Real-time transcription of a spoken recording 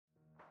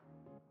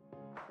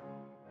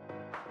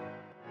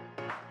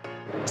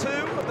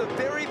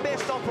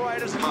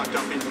operators. Parked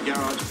up in the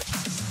garage.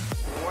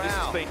 Wow. This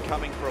has been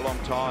coming for a long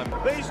time.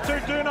 These two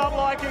do not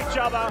like each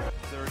other.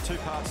 There are two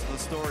parts of the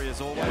story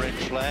as always. Red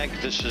flag,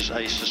 this is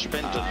a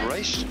suspended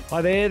race.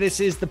 Hi there, this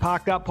is the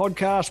Parked Up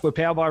Podcast. We're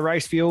powered by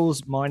Race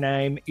Fuels. My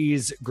name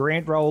is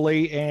Grant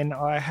Rowley, and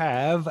I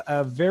have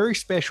a very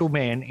special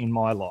man in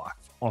my life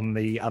on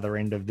the other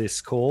end of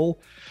this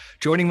call.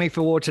 Joining me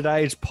for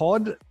today's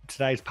Parked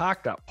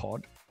Up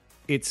pod,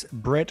 it's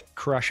Brett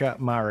Crusher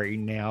Murray.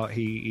 Now,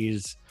 he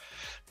is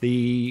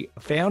the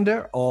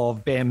founder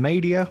of BAM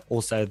Media,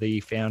 also the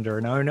founder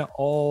and owner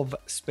of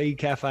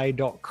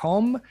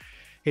speedcafe.com.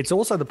 It's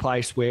also the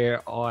place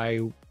where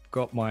I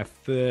got my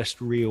first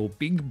real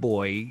big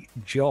boy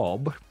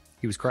job.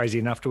 He was crazy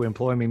enough to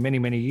employ me many,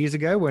 many years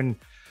ago when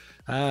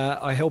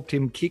I helped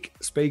him kick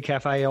Speed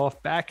Cafe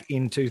off back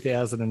in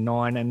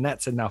 2009, and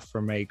that's enough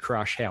for me.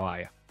 Crush, how are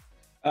you?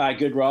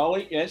 Good,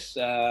 Rowley. Yes,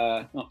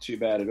 not too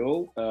bad at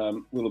all. A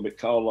little bit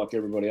cold like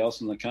everybody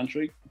else in the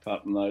country,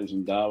 apart from those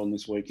in Darwin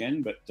this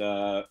weekend. But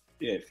yeah,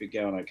 if you're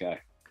going okay.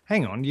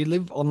 Hang on, you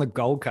live on the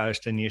Gold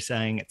Coast and you're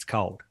saying it's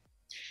cold?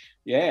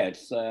 Yeah,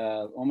 it's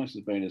almost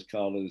has been as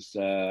cold as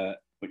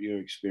what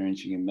you're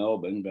experiencing in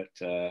Melbourne, but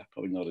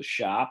probably not as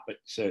sharp, but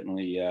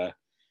certainly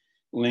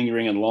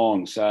lingering and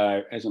long.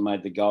 So hasn't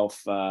made the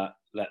golf that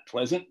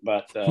pleasant,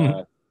 but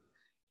an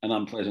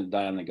unpleasant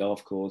day on the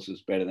golf course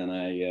is better than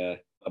a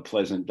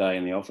pleasant day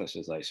in the office,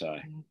 as they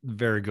say.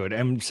 Very good.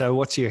 And so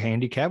what's your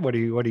handicap? What are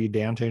you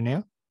down to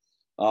now?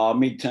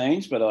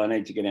 Mid-teens, but I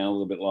need to get down a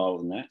little bit lower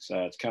than that.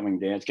 So it's coming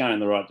down. It's going in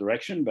the right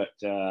direction, but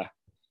we'll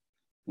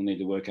need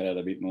to work it out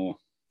a bit more.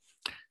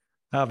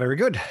 Oh, very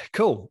good.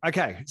 Cool.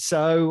 Okay.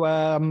 So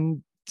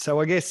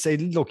I guess,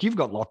 look, you've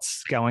got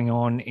lots going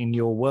on in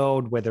your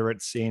world, whether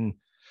it's in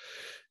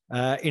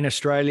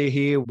Australia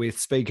here with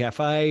Speed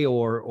Cafe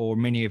or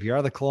many of your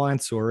other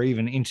clients, or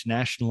even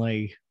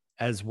internationally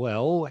as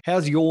well.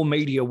 How's your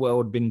media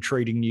world been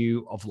treating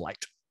you of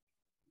late?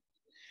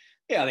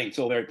 Yeah, I think it's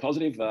all very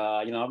positive.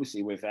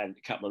 Obviously we've had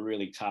a couple of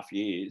really tough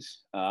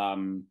years,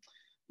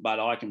 but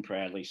I can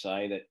proudly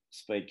say that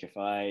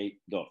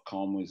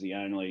speedcafe.com was the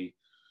only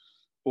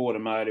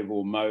automotive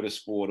or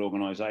motorsport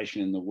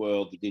organisation in the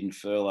world that didn't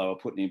furlough or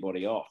put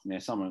anybody off. Now,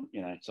 someone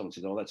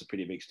says, "Oh, that's a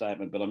pretty big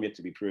statement," but I'm yet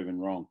to be proven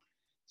wrong.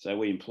 So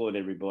we employed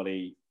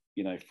everybody,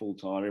 full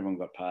time. Everyone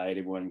got paid.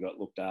 Everyone got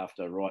looked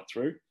after right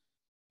through.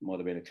 Might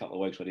have been a couple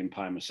of weeks I didn't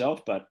pay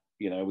myself, but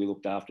we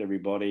looked after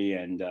everybody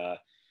and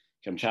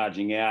come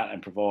charging out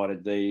and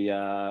provided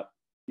the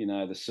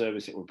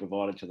service that we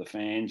provided to the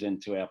fans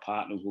and to our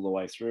partners all the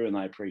way through, and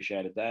they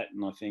appreciated that.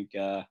 And I think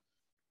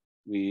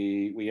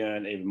we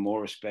earned even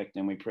more respect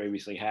than we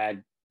previously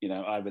had,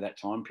 over that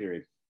time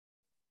period.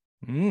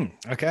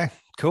 Okay,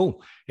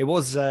 cool. It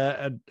was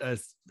a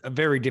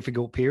very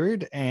difficult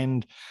period,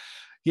 and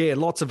yeah,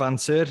 lots of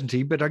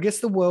uncertainty. But I guess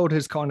the world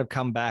has kind of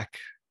come back.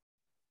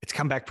 It's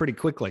come back pretty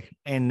quickly,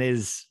 and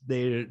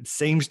there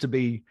seems to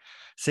be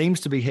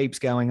heaps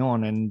going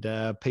on, and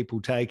people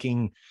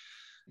taking,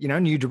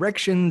 new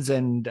directions,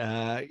 and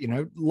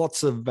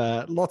lots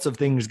of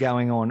things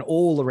going on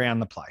all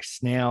around the place.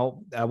 Now,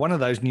 one of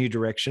those new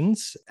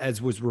directions,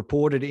 as was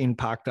reported in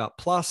Parked Up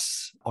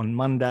Plus on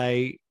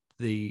Monday,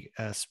 it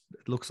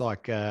looks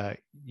like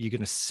you're going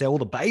to sell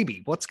the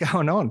baby. What's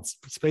going on?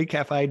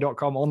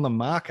 Speedcafe.com on the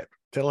market.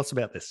 Tell us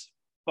about this.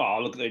 Oh,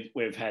 look,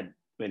 we've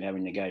been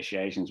having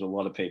negotiations with a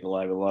lot of people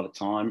over a lot of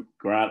time.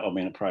 Grant, I've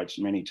been approached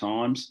many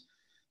times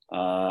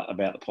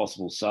about the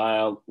possible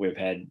sale. We've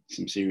had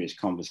some serious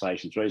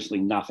conversations recently.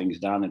 Nothing's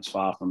done. It's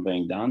far from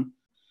being done,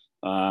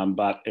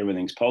 but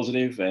everything's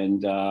positive.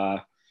 And,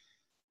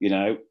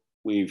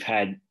 we've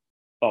had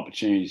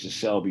opportunities to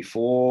sell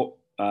before,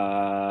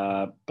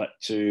 but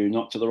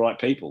not to the right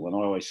people. And I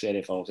always said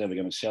if I was ever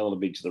going to sell, it'd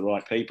be to the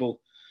right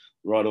people,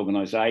 the right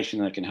organisation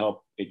that can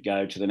help it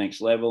go to the next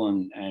level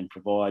and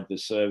provide the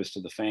service to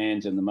the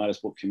fans and the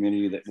motorsport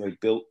community that we've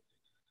built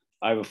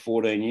over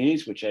 14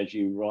 years, which, as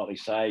you rightly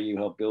say, you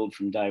helped build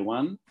from day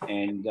one.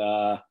 And,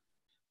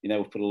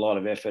 we've put a lot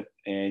of effort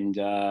and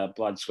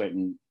blood, sweat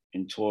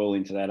and toil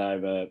into that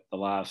over the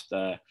last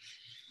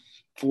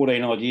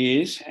 14 odd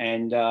years.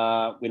 And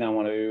we don't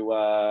want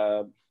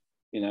to,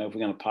 if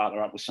we're going to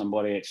partner up with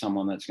somebody, it's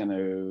someone that's going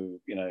to,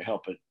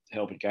 help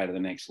it go to the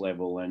next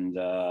level. And,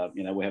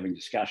 we're having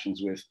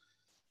discussions with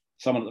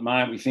someone at the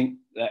moment. We think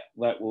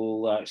that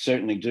will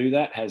certainly do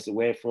that, has the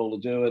wherewithal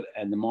to do it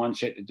and the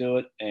mindset to do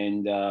it.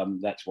 And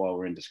that's why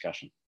we're in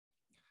discussion.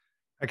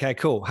 Okay,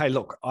 cool. Hey,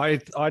 look, I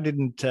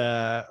didn't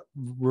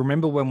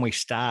remember when we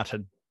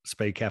started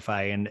Speed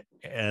Cafe, and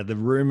the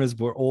rumors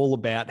were all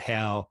about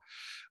how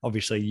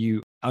obviously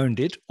you owned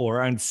it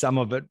or owned some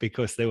of it,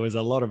 because there was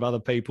a lot of other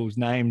people's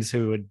names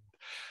who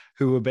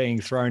were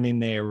being thrown in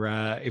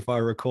there. If I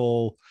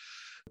recall,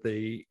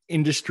 the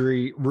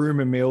industry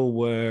rumor mill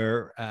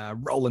were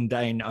Roland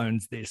Dane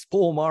owns this.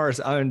 Paul Morris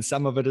owns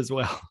some of it as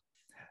well.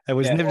 It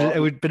was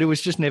but it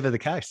was just never the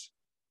case.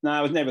 No,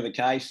 it was never the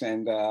case.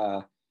 And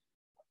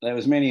there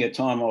was many a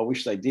time I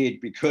wish they did,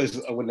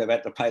 because I wouldn't have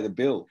had to pay the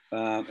bill.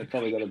 It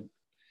probably got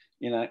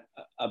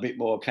a bit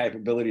more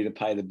capability to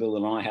pay the bill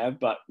than I have.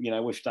 But,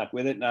 we've stuck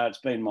with it. No, it's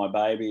been my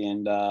baby,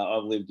 and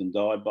I've lived and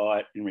died by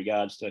it in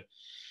regards to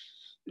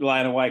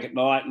laying awake at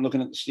night and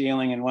looking at the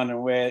ceiling and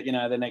wondering where,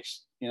 the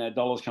next,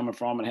 dollar's coming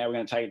from and how we're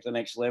going to take it to the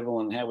next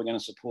level and how we're going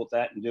to support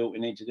that and do what we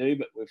need to do.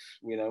 But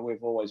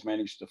we've always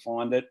managed to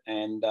find it.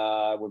 And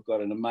we've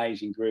got an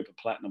amazing group of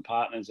platinum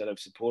partners that have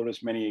supported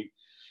us.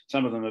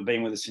 Some of them have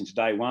been with us since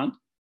day one,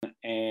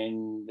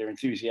 and they're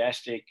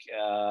enthusiastic.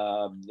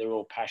 They're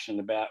all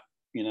passionate about,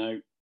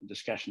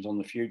 discussions on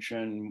the future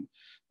and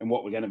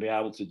what we're going to be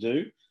able to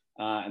do.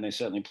 And they're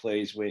certainly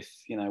pleased with,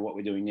 what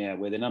we're doing now.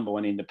 We're the number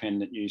one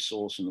independent news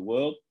source in the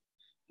world.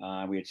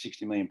 We had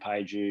 60 million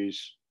page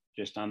views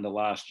just under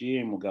last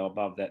year, and we'll go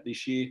above that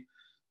this year.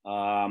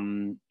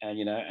 And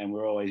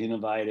we're always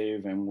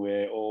innovative, and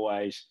we're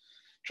always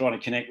trying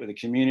to connect with the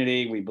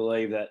community. We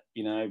believe that,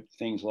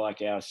 things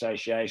like our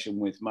association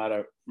with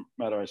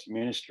Motorist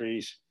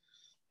Ministries,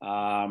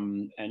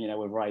 and,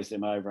 we've raised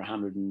them over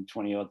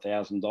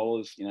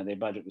 $120,000. Their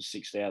budget was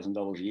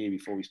 $6,000 a year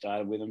before we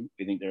started with them.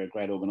 We think they're a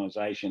great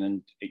organisation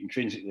and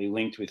intrinsically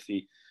linked with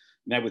the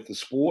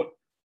sport.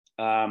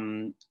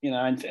 And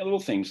little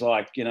things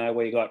like,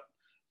 where you got,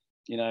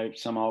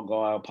 some old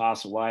guy will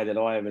pass away that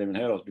I haven't even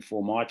heard of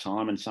before my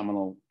time, and someone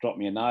will drop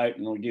me a note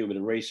and I'll do a bit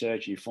of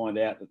research. You find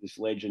out that this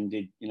legend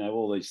did,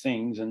 all these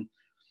things, and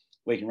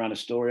we can run a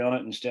story on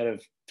it. Instead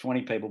of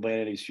 20 people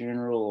being at his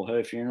funeral or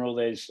her funeral,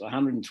 there's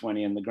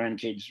 120, and the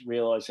grandkids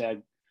realise how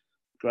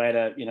great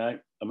a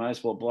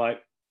motorsport bloke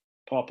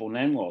Pop or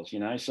Nan was,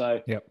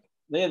 So yep.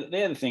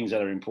 They're the things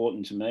that are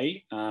important to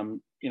me. A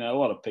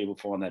lot of people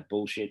find that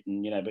bullshit,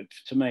 and but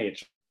to me,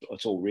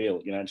 it's all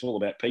real. It's all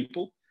about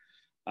people.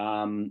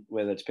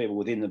 Whether it's people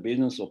within the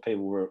business or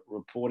people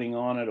reporting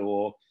on it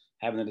or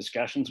having the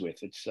discussions with.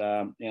 It's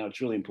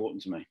it's really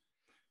important to me.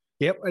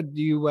 Yep,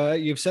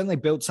 you've certainly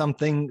built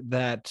something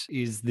that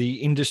is the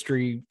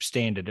industry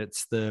standard.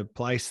 It's the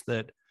place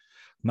that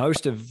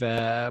most of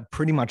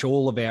pretty much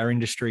all of our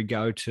industry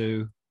go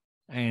to,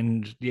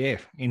 and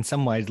in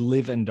some ways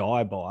live and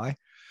die by.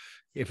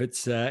 If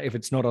it's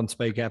not on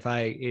Speed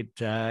Cafe,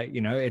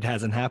 it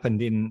hasn't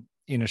happened in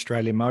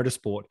Australian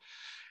motorsport.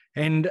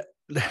 And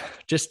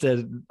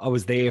I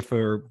was there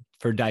for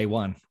day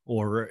one,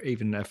 or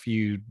even a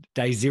few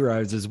day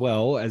zeros as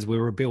well, as we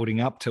were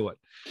building up to it.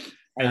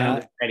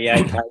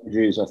 88 page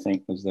views, I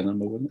think, was the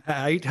number, wasn't it?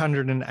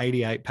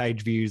 888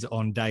 page views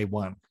on day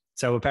one.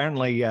 So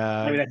apparently,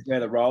 maybe that's where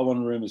the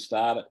roll-on rumours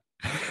started.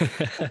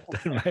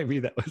 Maybe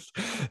that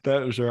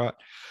was right.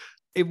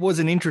 It was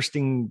an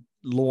interesting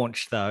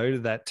launch, though,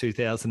 that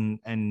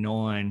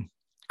 2009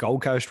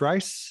 Gold Coast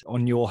race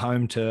on your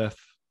home turf.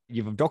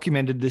 You've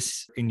documented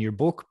this in your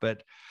book,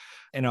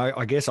 and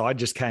I guess I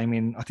just came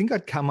in. I think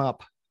I'd come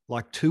up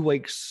like 2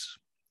 weeks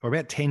or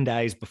about 10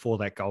 days before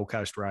that Gold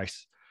Coast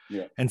race,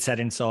 and sat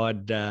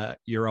inside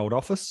your old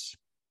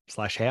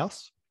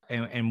office/house,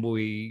 and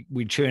we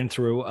churned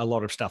through a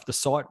lot of stuff. The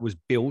site was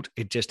built;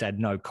 it just had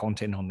no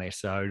content on there.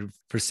 So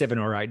for 7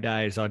 or 8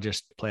 days, I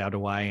just plowed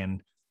away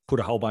and put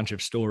a whole bunch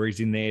of stories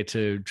in there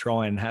to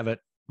try and have it.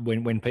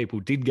 When people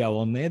did go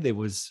on there, there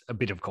was a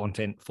bit of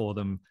content for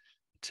them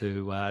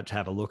to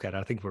have a look at.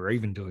 I think we were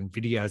even doing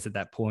videos at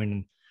that point,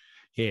 and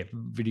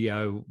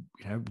video,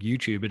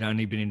 YouTube had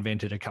only been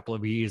invented a couple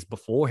of years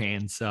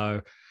beforehand,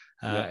 so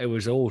it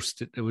was all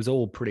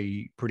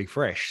pretty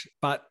fresh.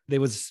 But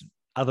there was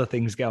other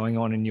things going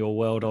on in your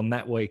world on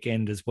that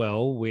weekend as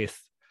well,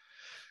 with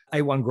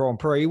A1 Grand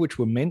Prix, which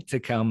were meant to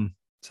come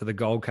to the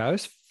Gold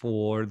Coast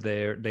for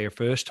their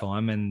first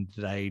time, and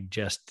they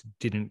just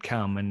didn't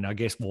come. And I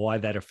guess why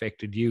that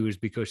affected you is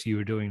because you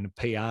were doing the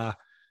PR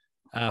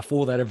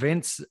for that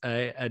event,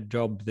 a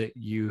job that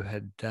you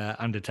had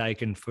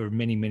undertaken for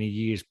many, many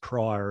years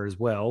prior as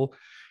well,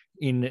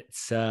 in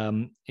those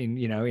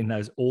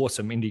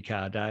awesome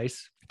IndyCar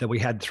days that we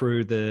had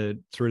through the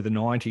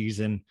 90s.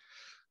 And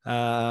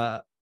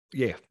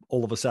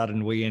all of a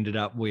sudden we ended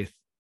up with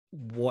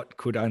what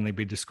could only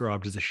be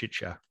described as a shit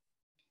show.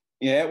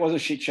 Yeah, it was a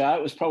shit show.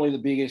 It was probably the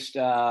biggest,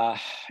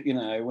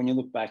 when you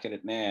look back at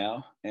it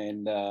now,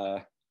 and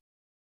I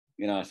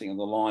think of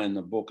the line in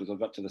the book is I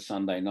got to the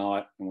Sunday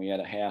night and we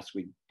had a house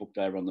we booked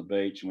over on the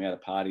beach, and we had a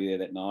party there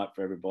that night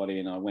for everybody.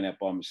 And I went out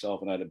by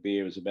myself and had a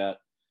beer. It was about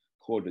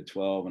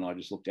 11:45, and I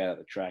just looked out at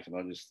the track and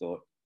I just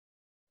thought,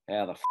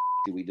 how the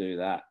did we do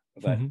that?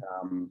 But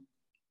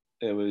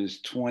it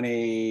was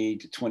 20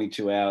 to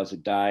 22 hours a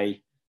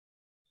day,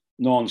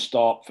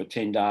 non-stop for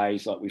 10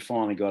 days. Like, we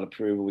finally got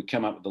approval. We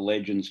come up with the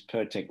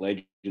Pertec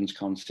Legends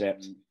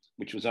concept,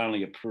 which was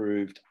only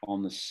approved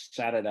on the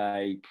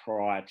Saturday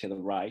prior to the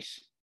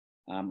race.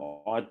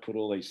 I'd put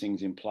all these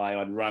things in play.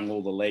 I'd run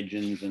all the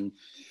legends, and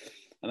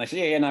they said,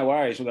 yeah, no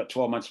worries. We've got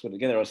 12 months to put it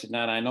together. I said,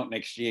 no, not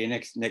next year,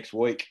 next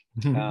week.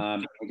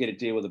 We get a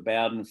deal with the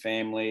Bowden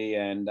family,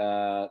 and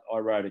I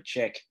wrote a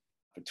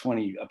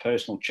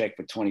personal check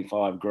for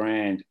 25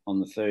 grand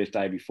on the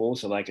Thursday before,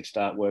 so they could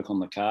start work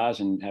on the cars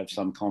and have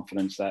some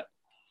confidence that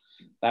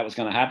was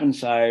going to happen.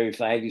 So if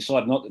they had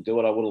decided not to do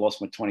it, I would have lost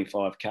my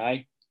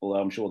 25K, although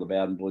I'm sure the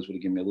Bowden boys would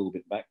have given me a little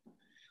bit back.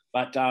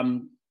 But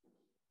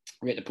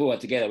we had to pull that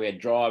together. We had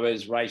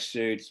drivers, race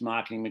suits,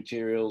 marketing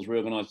materials,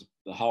 reorganised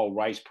the whole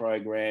race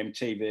program,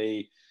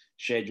 TV,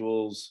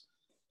 schedules,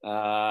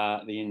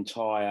 the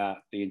entire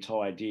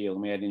deal.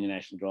 And we had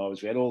international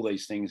drivers. We had all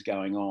these things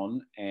going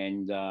on,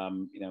 and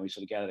we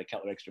sort of gathered a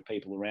couple of extra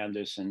people around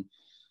us, and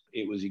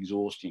it was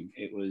exhausting.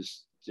 It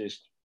was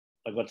just,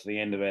 I got to the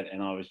end of it,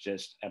 and I was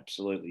just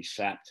absolutely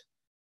sapped.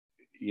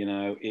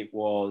 It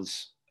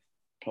was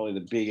probably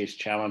the biggest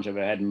challenge I've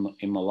ever had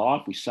in my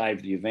life. We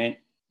saved the event.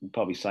 We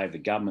probably saved the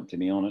government, to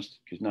be honest,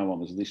 because no one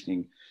was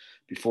listening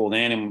before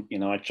then.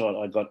 And, I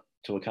got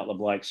to a couple of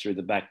blokes through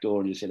the back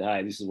door and just said,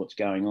 hey, this is what's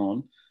going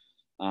on.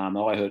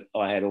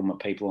 I had all my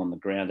people on the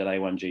ground at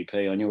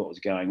A1GP. I knew what was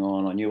going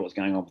on. I knew what was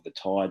going on with the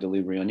tyre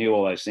delivery. I knew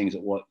all those things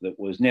that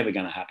was never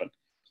going to happen.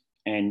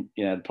 And,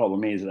 the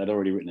problem is that they'd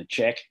already written a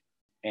check,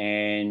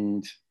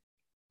 and,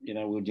 we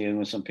were dealing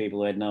with some people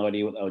who had no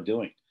idea what they were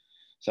doing.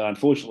 So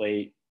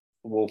fortunately,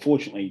 a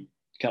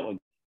couple of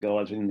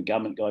guys within the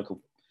government, a guy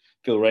called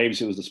Phil Reeves,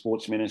 who was the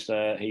sports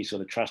minister, he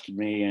sort of trusted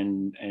me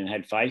and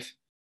had faith.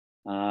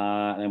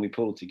 And then we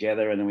pulled it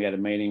together, and then we had a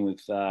meeting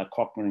with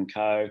Cochran and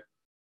Co.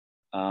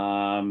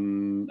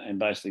 And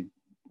basically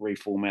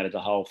reformatted the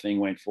whole thing,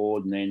 went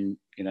forward. And then,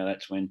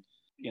 that's when,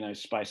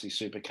 basically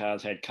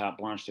Supercars had carte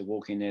blanche to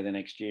walk in there the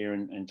next year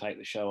and take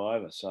the show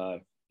over.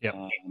 So that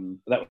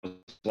was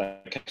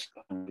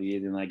the year.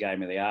 Then they gave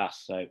me the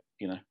arse. So,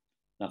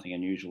 nothing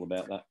unusual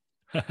about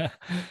that.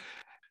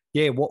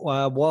 Yeah,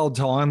 wild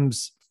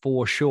times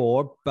for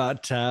sure.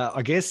 But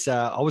I guess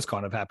I was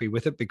kind of happy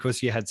with it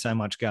because you had so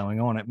much going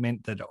on. It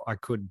meant that I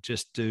could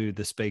just do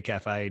the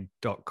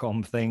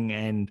speakcafe.com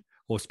thing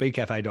or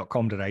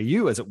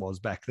speakcafe.com.au as it was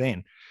back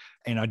then.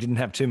 And I didn't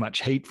have too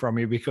much heat from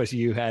you because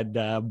you had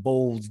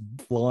balls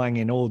flying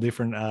in all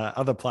different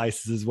other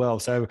places as well.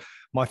 So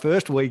my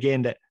first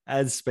weekend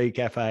as Speak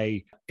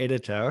Cafe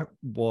editor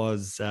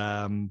was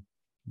I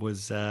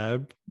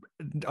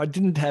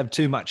didn't have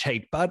too much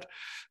heat, but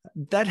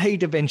that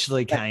heat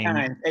eventually came.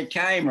 It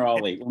came,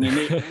 Rolly. When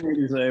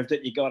you deserved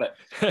it, you got it.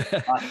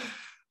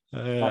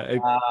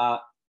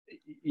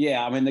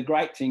 Yeah, I mean, the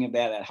great thing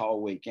about that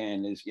whole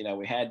weekend is,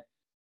 we had,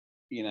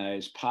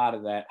 as part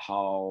of that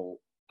whole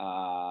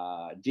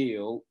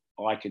deal,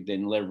 I could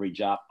then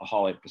leverage up a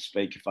whole heap of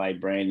Speak Cafe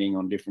branding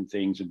on different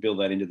things and build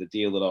that into the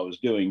deal that I was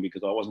doing,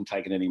 because I wasn't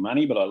taking any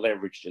money, but I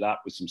leveraged it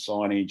up with some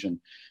signage and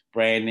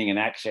branding and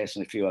access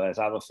and a few of those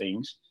other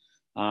things.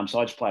 So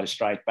I just played a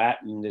straight bat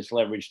and just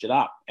leveraged it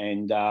up.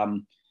 And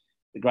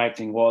the great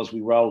thing was we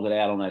rolled it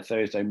out on a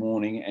Thursday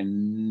morning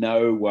and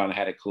no one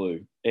had a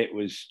clue. It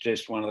was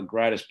just one of the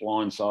greatest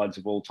blindsides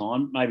of all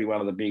time, maybe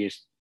one of the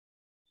biggest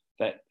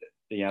that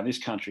this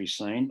country's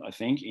seen, I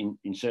think, in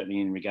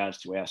certainly in regards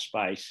to our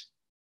space.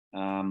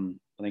 I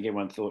think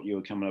everyone thought you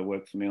were coming to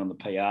work for me on the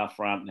PR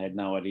front and had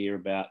no idea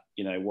about,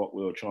 what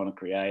we were trying to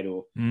create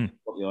or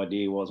what the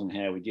idea was and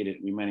how we did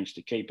it. We managed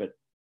to keep it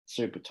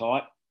super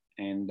tight.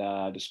 And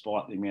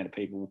despite the amount of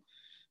people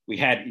we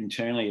had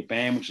internally at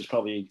BAM, which is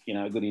probably,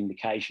 a good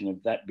indication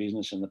of that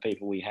business and the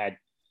people we had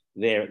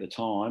there at the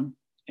time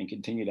and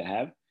continue to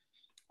have,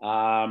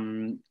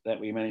 that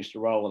we managed to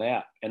roll it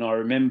out. And I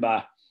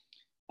remember,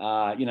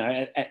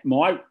 at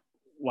my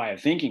way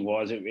of thinking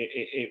was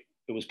it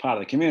was part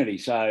of the community.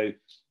 So,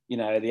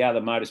 the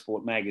other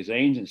motorsport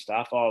magazines and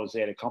stuff, I was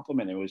there to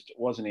compliment them. It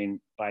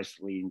wasn't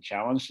basically in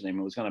challenge to them.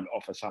 It was going to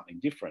offer something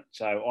different.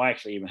 So I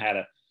actually even had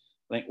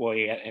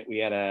we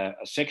had a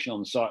section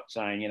on the site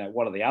saying,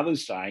 what are the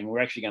others saying?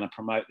 We're actually going to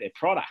promote their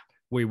product.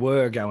 We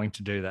were going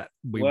to do that.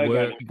 We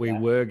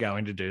were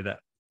going to do that.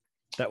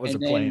 That was a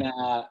plan.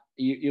 Then,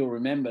 you'll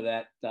remember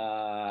that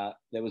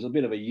there was a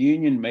bit of a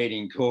union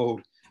meeting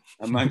called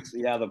amongst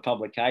the other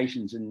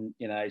publications, and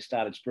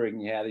started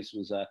speaking how this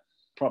was a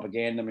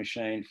propaganda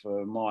machine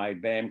for my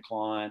BAM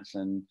clients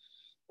and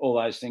all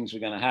those things were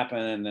going to happen,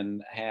 and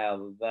then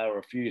how they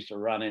refused to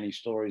run any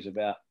stories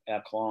about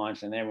our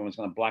clients and everyone's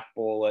going to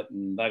blackball it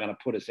and they're going to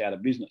put us out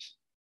of business.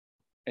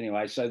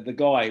 Anyway, so the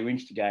guy who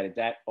instigated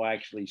that, I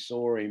actually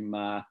saw him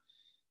at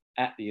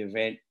the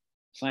event,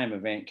 same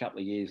event, a couple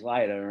of years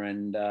later,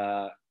 and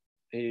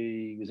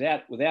he was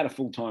out without a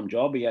full-time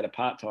job. He had a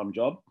part-time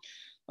job,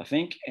 I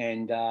think,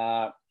 and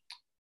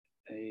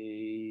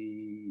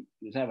he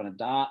was having a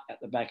dart at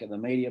the back of the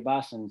media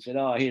bus and said,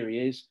 oh, here he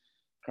is,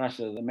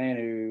 Crusher, the man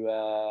who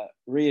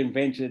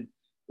reinvented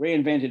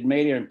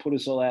media and put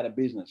us all out of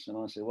business. And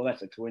I said, well,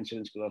 that's a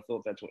coincidence because I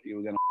thought that's what you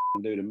were going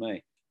to do to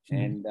me.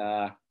 And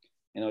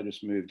I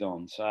just moved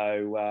on.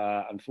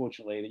 So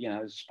unfortunately,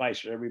 there's a space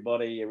for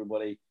everybody.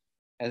 Everybody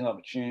has an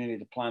opportunity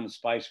to play in the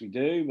space we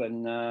do.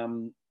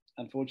 And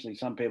unfortunately,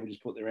 some people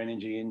just put their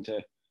energy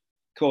into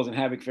causing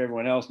havoc for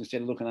everyone else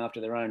instead of looking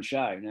after their own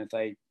show. And if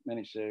they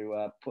manage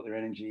to put their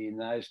energy in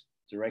those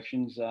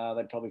directions,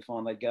 they'd probably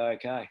find they'd go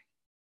okay.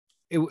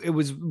 It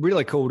was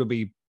really cool to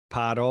be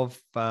part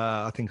of.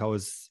 I think I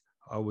was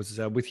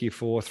with you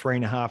for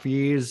 3.5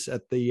 years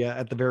at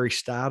the very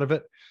start of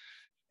it,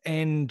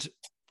 and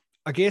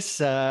I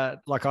guess I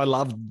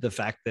love the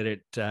fact that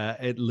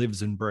it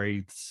lives and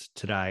breathes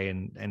today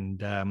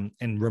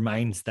and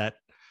remains that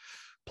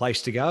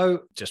place to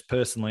go. Just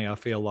personally, I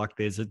feel like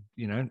there's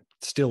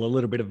still a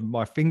little bit of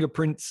my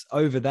fingerprints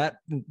over that,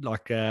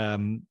 like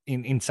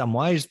in some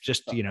ways,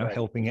 just,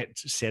 helping it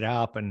set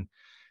up and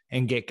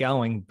get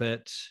going.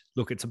 But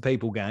look, it's a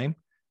people game,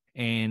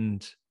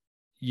 and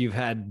you've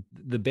had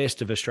the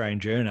best of Australian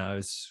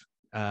journos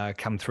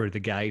come through the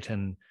gate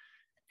and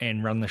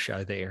run the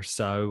show there.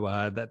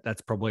 So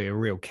that's probably a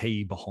real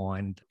key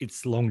behind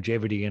its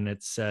longevity and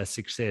its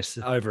success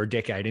over a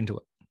decade into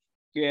it.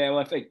 Yeah, well,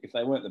 I think if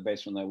they weren't the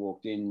best when they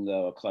walked in, they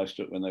were close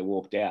to it when they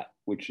walked out,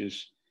 which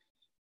is,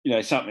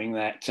 something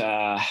that,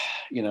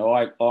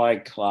 I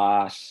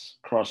class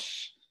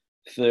across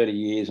 30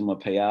 years in my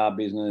PR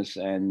business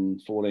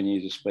and 14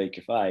 years of Speed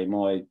Cafe. I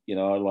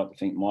like to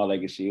think my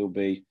legacy will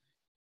be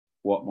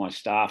what my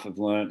staff have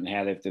learnt and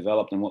how they've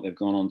developed and what they've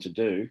gone on to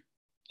do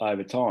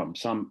over time.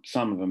 Some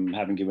of them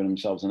haven't given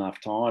themselves enough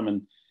time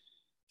and,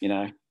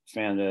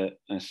 found an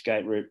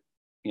escape route,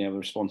 with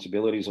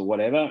responsibilities or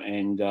whatever,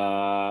 and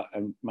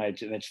made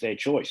that's their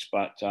choice.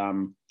 But,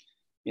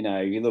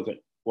 you look at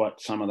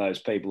what some of those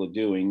people are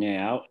doing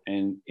now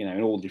and,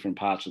 in all different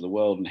parts of the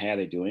world and how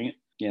they're doing it,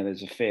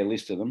 there's a fair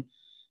list of them.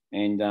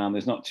 And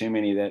there's not too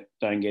many that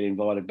don't get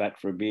invited back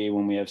for a beer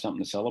when we have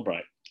something to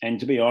celebrate. And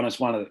to be honest,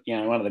 one of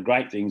the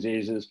great things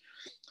is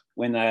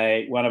when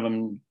one of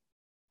them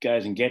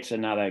goes and gets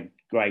another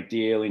great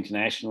deal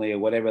internationally or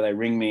whatever, they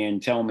ring me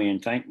and tell me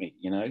and thank me,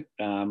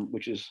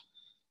 which is,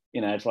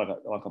 it's like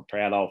a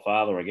proud old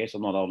father, I guess.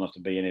 I'm not old enough to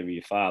be an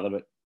every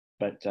father,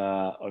 but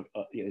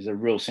there's a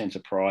real sense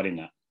of pride in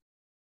that.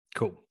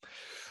 Cool.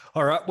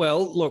 All right.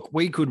 Well, look,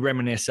 we could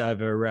reminisce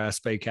over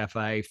Speed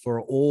Cafe for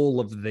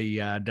all of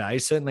the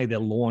days. Certainly, the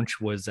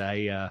launch was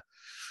a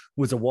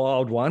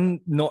wild one.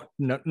 Not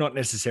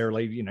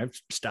necessarily,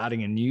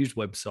 starting a news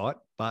website,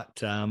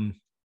 but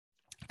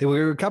there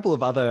were a couple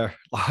of other.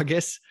 I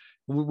guess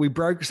we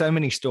broke so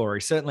many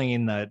stories. Certainly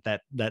in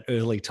that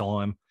early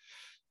time,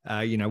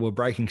 we're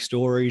breaking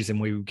stories, and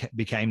we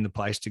became the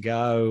place to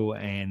go.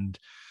 And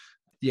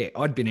yeah,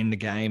 I'd been in the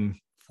game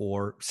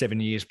for 7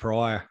 years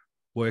prior,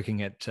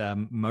 working at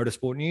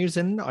Motorsport News,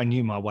 and I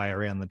knew my way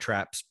around the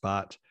traps.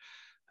 But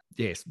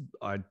yes,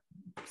 I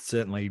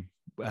certainly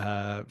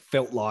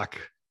felt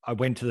like I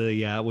went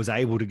to was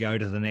able to go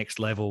to the next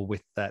level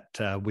with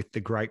that, with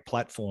the great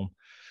platform.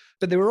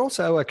 But there were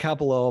also a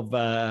couple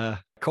of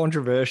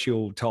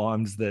controversial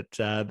times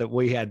that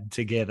we had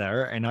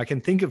together, and I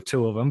can think of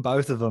two of them.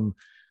 Both of them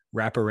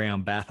wrap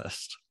around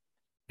Bathurst.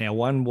 Now,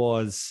 one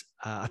was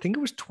I think it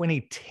was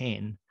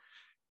 2010.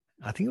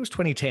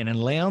 And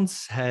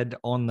Lowndes had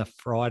on the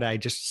Friday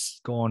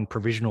just gone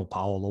provisional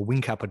pole, or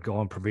Whincup had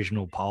gone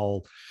provisional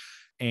pole,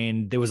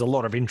 and there was a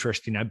lot of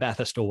interest.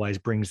 Bathurst always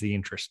brings the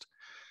interest.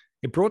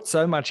 It brought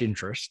so much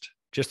interest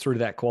just through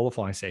that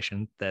qualifying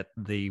session that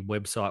the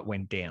website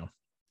went down.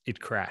 It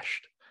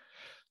crashed.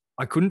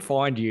 I couldn't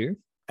find you,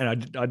 and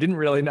I didn't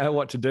really know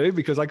what to do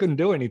because I couldn't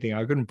do anything.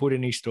 I couldn't put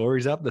any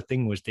stories up. The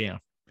thing was down.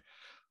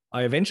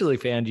 I eventually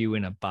found you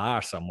in a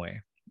bar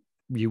somewhere.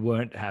 You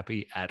weren't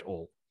happy at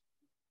all.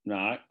 No,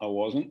 I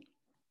wasn't.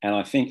 And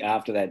I think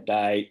after that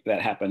day,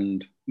 that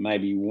happened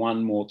maybe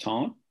one more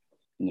time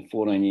in the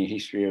 14-year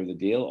history of the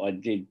deal. I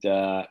did,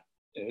 it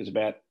was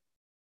about,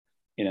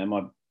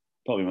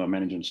 probably my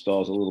management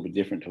style is a little bit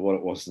different to what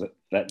it was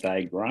that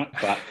day, Grant.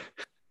 But,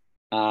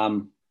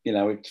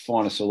 we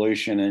find a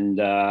solution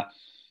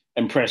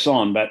and press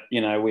on. But,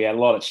 we had a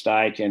lot at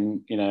stake,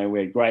 and, we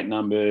had great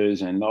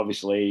numbers, and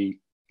obviously,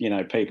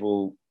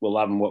 people were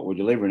loving what we're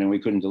delivering, and we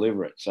couldn't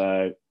deliver it.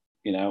 So,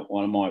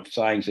 one of my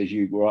sayings, as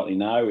you rightly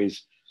know,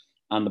 is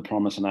under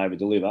promise and over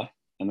deliver.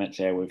 And that's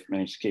how we've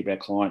managed to keep our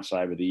clients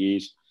over the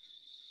years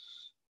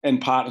and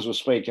partners with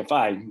Speed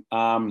Cafe.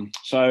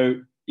 So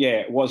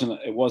yeah, it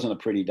wasn't a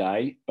pretty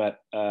day, but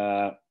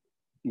now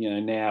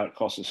it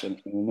costs us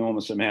an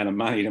enormous amount of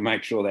money to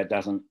make sure that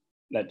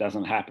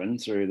doesn't happen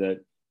through the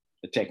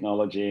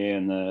technology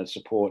and the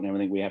support and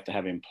everything we have to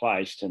have in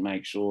place to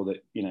make sure that,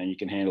 you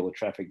can handle the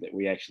traffic that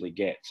we actually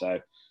get. So,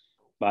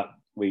 but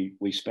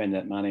we spend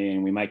that money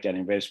and we make that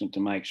investment to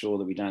make sure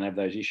that we don't have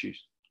those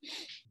issues.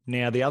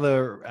 Now, the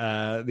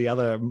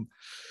other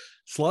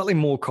slightly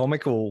more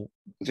comical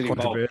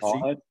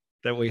controversy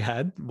that we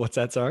had, what's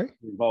that, sorry?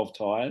 Involved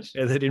tyres.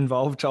 Yeah, that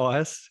involved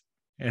tyres.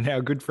 And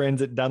our good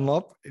friends at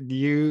Dunlop,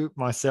 you,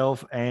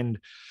 myself, and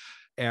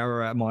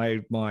our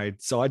my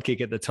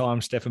sidekick at the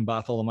time, Stefan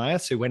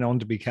Bartholomaeus, who went on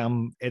to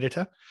become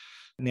editor,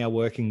 now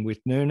working with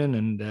Noonan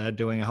and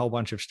doing a whole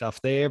bunch of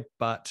stuff there.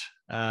 But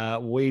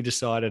we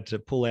decided to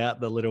pull out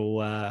the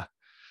little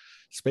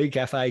Speed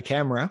Cafe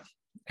camera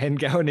and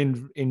go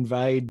and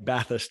invade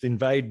Bathurst,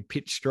 invade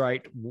Pitt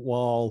Straight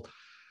while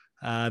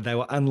they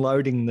were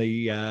unloading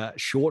the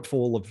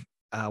shortfall of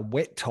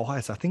wet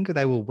tyres. I think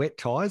they were wet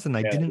tyres, and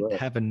they didn't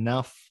have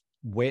enough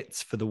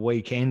wets for the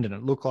weekend, and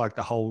it looked like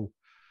the whole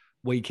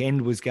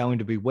weekend was going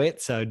to be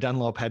wet. So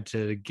Dunlop had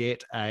to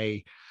get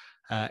a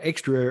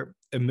extra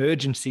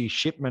emergency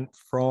shipment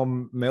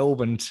from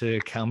Melbourne to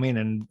come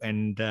in,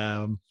 and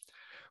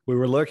we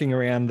were lurking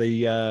around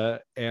the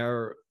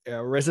our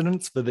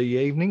residence for the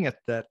evening at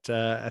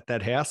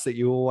that house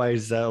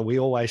that we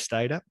always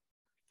stayed at,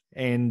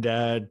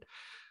 and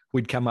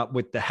we'd come up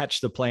with hatch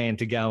the plan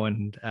to go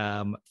and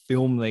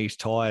film these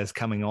tires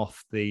coming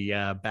off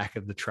the back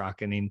of the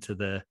truck and into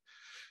the.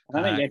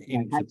 I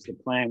think that's the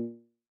plan.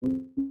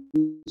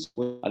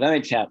 I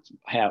don't think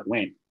how it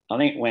went. I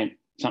think it went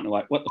something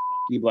like, "What the f***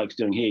 are you blokes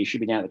doing here? You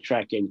should be down at the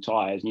track getting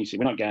tires." And you said,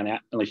 "We're not going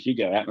out unless you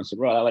go out." And I said,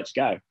 "Right, let's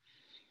go."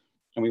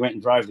 And we went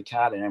and drove the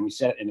car down, and we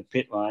sat in the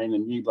pit lane,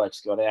 and you blokes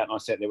got out, and I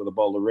sat there with a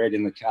bowl of red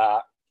in the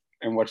car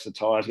and watched the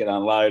tyres get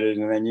unloaded.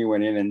 And then you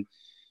went in,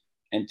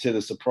 and to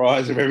the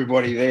surprise of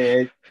everybody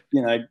there,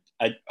 you know,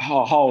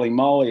 holy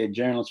moly, a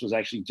journalist was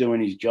actually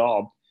doing his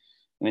job.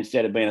 And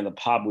instead of being at the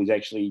pub, was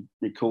actually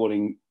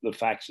recording the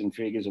facts and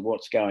figures of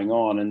what's going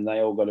on, and they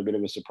all got a bit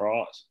of a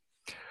surprise.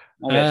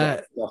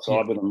 I've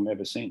with them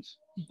ever since.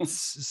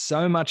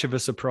 So much of a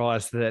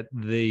surprise that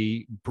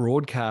the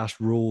broadcast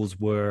rules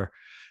were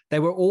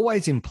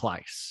always in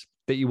place,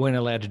 that you weren't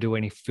allowed to do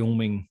any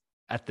filming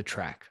at the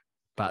track,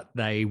 but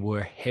they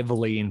were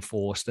heavily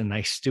enforced, and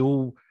they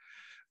still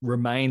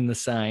remain the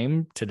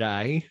same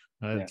today.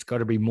 It's got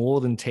to be more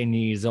than 10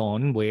 years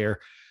on, where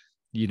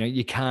you know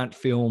you can't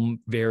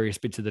film various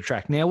bits of the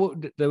track. Now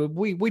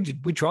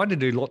we tried to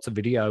do lots of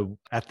video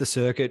at the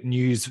circuit,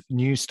 news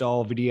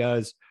style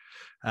videos.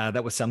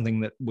 That was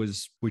something that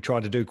we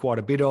tried to do quite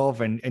a bit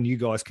of, and you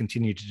guys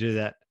continue to do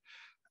that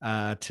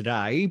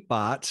today.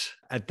 But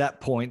at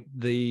that point,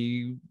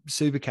 the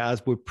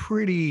supercars were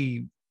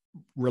pretty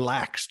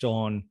relaxed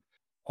on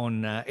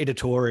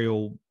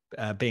editorial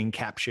being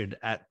captured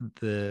at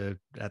the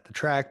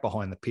track,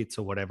 behind the pits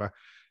or whatever.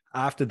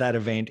 After that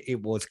event,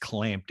 it was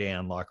clamped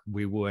down. Like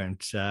we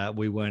weren't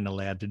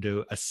allowed to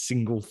do a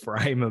single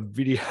frame of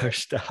video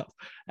stuff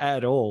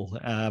at all.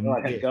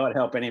 God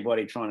help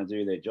anybody trying to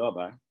do their job,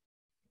 eh?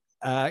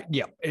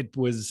 Yeah, it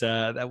was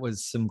that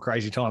was some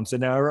crazy times. So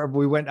now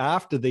we went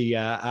after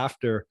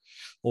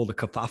all the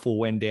kerfuffle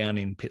went down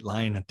in pit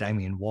lane, and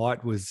Damien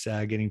White was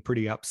getting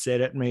pretty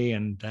upset at me,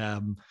 and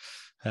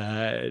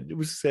it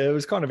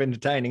was kind of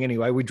entertaining.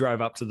 Anyway, we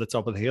drove up to the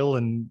top of the hill,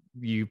 and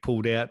you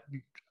pulled out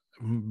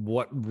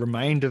what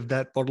remained of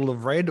that bottle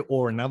of red,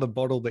 or another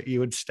bottle that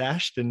you had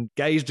stashed, and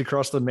gazed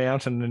across the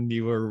mountain, and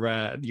you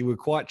were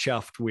quite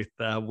chuffed with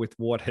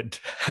what had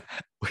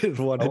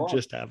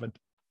just happened.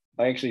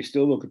 I actually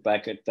still look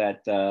back at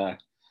that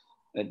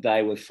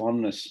day with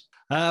fondness.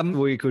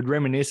 We could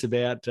reminisce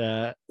about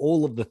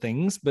all of the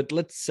things, but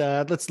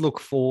let's look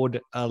forward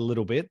a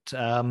little bit.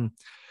 So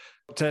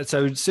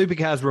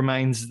Supercars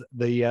remains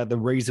the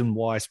reason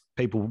why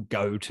people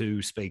go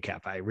to Speed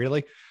Cafe,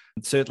 really.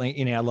 Certainly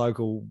in our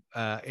local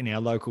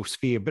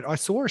sphere. But I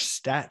saw a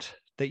stat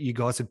that you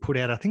guys had put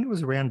out. I think it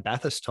was around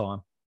Bathurst time.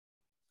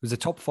 It was the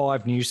top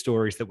 5 news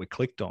stories that we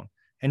clicked on,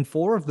 and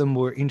 4 of them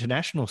were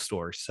international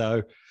stories.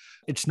 So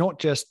it's not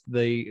just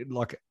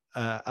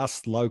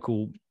us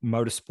local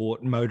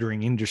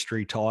motoring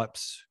industry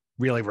types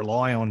really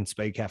rely on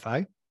Speed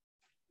Cafe,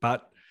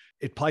 but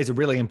it plays a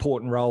really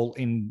important role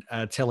in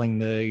telling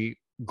the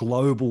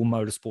global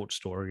motorsport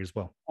story as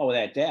well. Oh,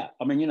 without doubt.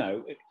 I mean, you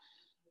know,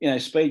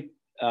 Speed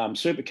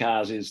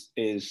Supercars is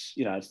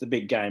it's the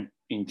big game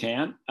in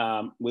town.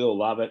 We all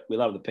love it. We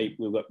love the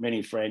people. We've got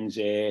many friends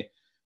there.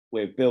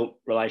 We've built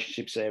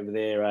relationships over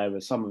there over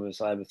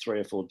 3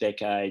 or 4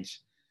 decades.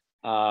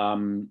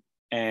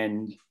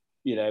 And,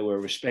 you know, we're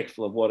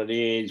respectful of what it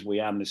is. We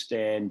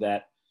understand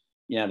that,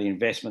 you know, the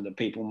investment that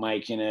people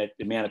make in it,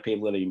 the amount of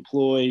people that it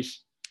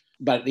employs.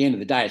 But at the end of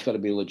the day, it's got to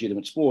be a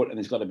legitimate sport, and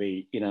there's got to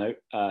be, you know,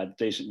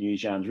 decent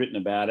news yarns written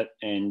about it.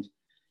 And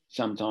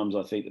sometimes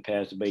I think the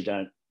powers to be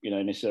don't, you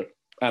know, necessarily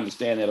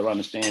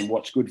understand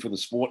what's good for the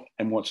sport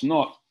and what's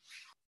not.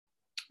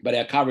 But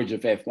our coverage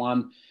of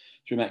F1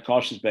 through Matt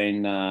Koch has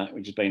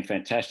been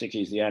fantastic.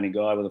 He's the only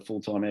guy with a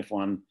full-time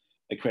F1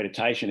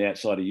 accreditation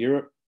outside of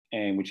Europe,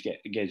 and which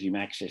gives him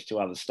access to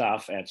other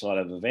stuff outside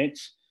of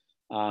events.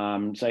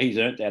 So he's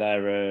earned that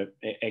over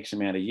X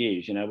amount of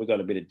years. You know, we've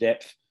got a bit of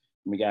depth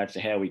in regards to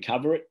how we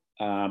cover it.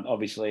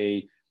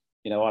 Obviously,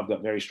 you know, I've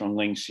got very strong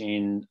links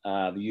in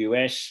the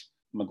US.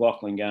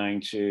 McLaughlin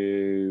going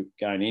to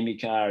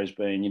IndyCar has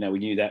been, you know, we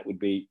knew that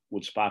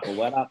would spark all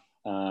that up,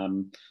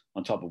 on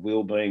top of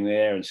Will being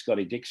there and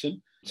Scotty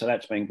Dixon. So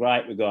that's been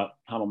great. We've got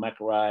Hummel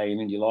McElrea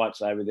and Indy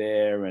Lights over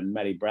there, and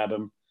Matty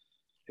Brabham,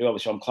 who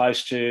obviously I'm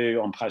close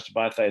to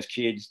both those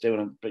kids,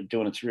 doing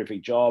a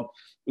terrific job.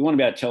 We want to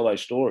be able to tell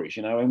those stories,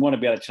 you know. We want to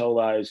be able to tell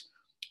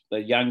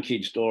the young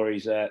kid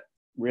stories that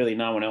really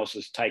no one else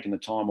has taken the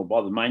time, or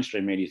by the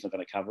mainstream media is not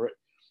going to cover it,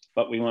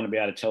 but we want to be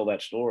able to tell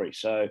that story.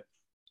 So,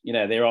 you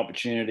know, there are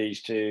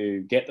opportunities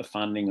to get the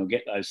funding or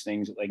get those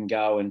things that they can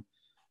go and,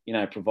 you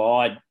know,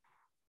 provide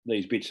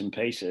these bits and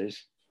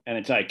pieces. And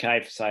it's okay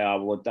to say,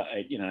 oh, well,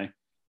 you know,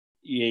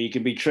 yeah, you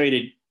can be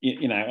treated,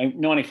 you know,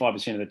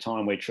 95% of the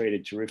time we're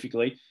treated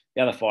terrifically.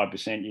 The other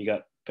 5%, you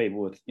got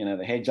people with, you know,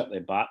 the heads up their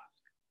butt.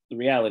 The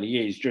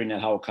reality is, during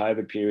that whole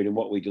COVID period and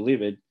what we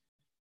delivered,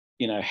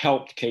 you know,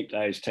 helped keep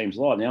those teams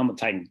alive. Now, I'm not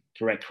taking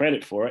direct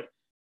credit for it,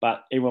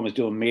 but everyone was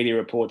doing media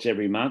reports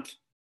every month,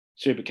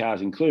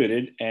 supercars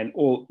included, and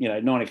all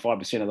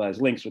 95% of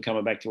those links were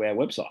coming back to our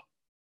website.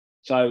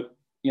 So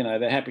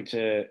they're happy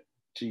to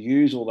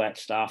use all that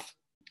stuff,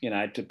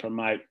 to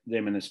promote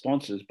them and the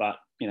sponsors, but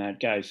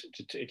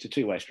it's a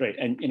two-way street.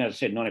 And as I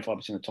said, 95%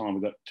 of the time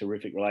we've got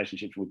terrific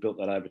relationships. We've built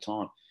that over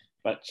time,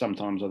 but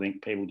sometimes I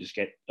think people just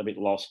get a bit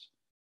lost.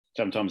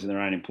 Sometimes in their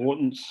own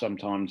importance,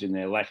 sometimes in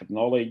their lack of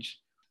knowledge,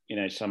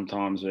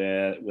 sometimes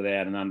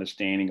without an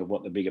understanding of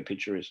what the bigger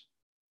picture is.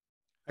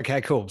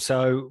 Okay, cool.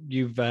 So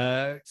you've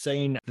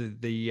seen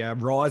the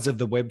rise of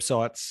the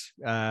websites.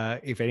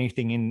 If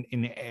anything,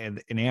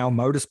 in our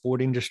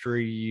motorsport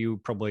industry, you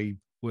probably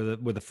were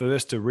the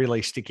first to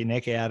really stick your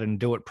neck out and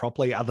do it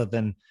properly, other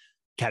than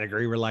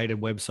category-related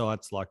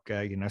websites like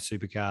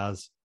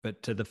supercars.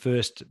 But the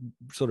first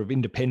sort of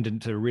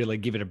independent to really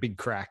give it a big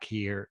crack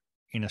here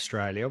in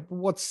Australia.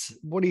 What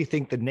do you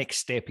think the next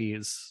step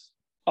is?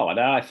 Oh,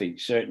 no, I think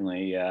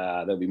certainly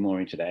there'll be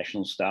more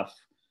international stuff.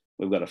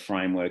 We've got a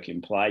framework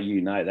in play.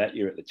 That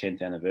you're at the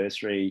 10th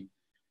anniversary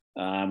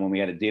when we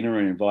had a dinner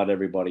and invited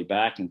everybody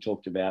back and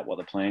talked about what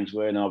the plans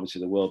were. And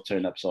obviously the world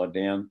turned upside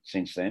down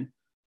since then.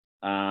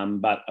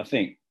 But I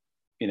think,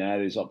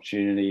 there's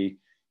opportunity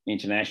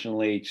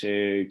internationally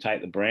to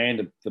take the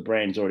brand. The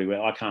brand's already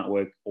where I can't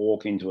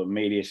walk into a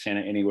media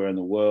centre anywhere in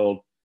the world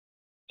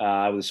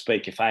with a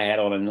Speed Cafe hat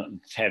on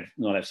and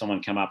not have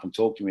someone come up and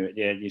talk to me. But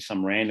just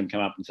some random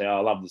come up and say, "Oh,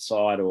 I love the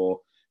site,"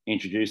 or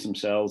introduce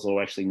themselves,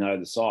 or actually know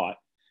the site.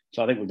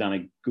 So I think we've done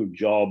a good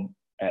job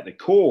at the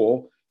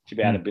core to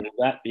be able to build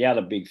that. The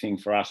other big thing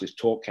for us is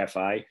Talk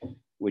Cafe,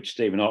 which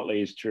Stephen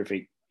Otley is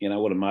terrific,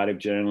 automotive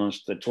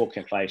journalist. The Talk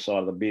Cafe side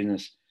of the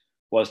business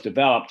was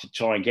developed to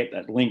try and get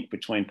that link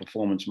between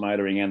performance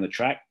motoring and the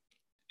track.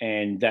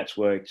 And that's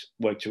worked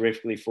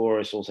terrifically for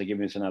us, also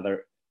giving us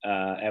another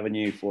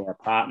avenue for our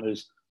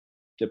partners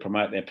to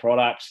promote their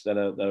products that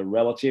are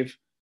relative.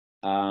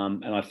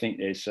 And I think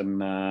there's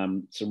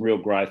some real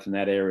growth in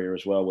that area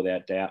as well,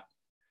 without doubt.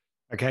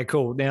 Okay,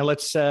 cool. Now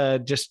let's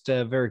just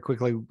very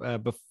quickly.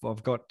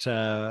 We've got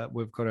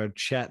a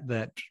chat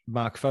that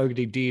Mark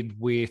Fogarty did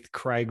with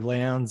Craig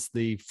Lowndes,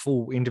 the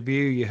full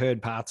interview. You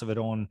heard parts of it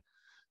on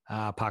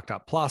Parked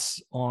Up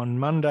Plus on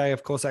Monday.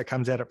 Of course, that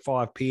comes out at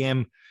 5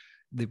 p.m.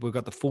 We've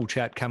got the full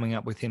chat coming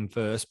up with him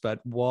first.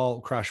 But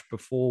Crush,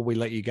 before we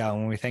let you go,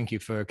 and we thank you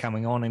for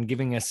coming on and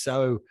giving us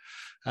so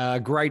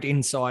great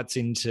insights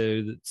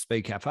into the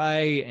Speed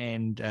Cafe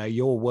and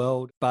your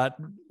world. But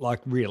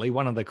really,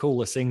 one of the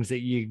coolest things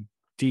that you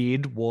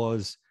did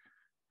was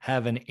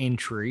have an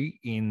entry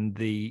in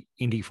the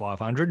Indy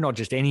 500, not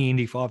just any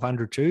Indy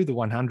 500 too, the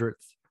 100th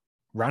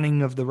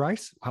running of the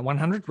race,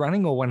 100th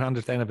running or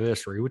 100th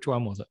anniversary. Which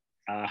one was it?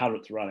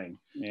 100th running,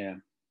 yeah.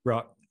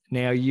 Right.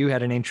 Now you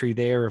had an entry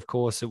there. Of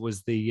course, it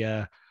was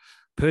the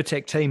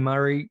Pertec Team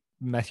Murray.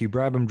 Matthew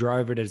Brabham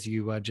drove it, as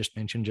you just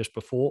mentioned just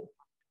before.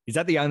 Is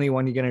that the only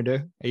one you're going to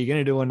do? Are you going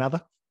to do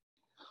another?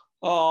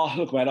 Oh,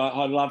 look, mate,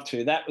 I'd love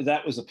to.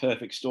 That was a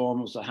perfect storm.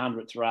 It was the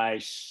 100th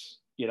race.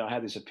 I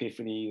had this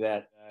epiphany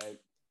that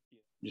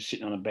just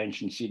sitting on a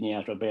bench in Sydney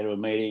after I'd been to a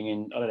meeting,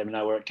 and I don't even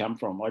know where it come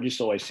from. I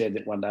just always said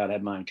that one day I'd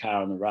have my own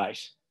car in the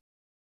race.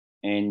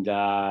 And,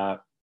 I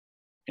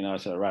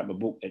said I wrote my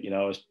book that,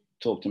 I was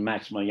talking to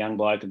Max, my young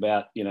bloke,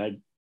 about,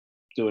 doing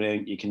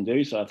anything you can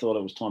do. So I thought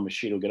it was time to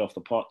shit or get off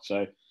the pot.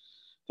 So I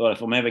thought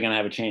if I'm ever going to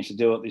have a chance to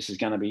do it, this is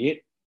going to be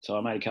it. So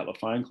I made a couple of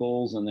phone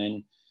calls and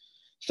then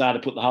started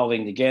to put the whole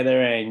thing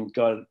together and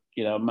got,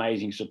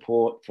 amazing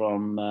support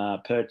from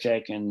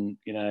Pertec and,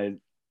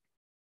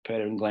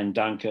 Peter and Glenn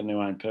Duncan,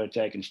 who own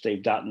Pertec, and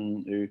Steve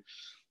Dutton, who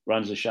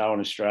runs the show in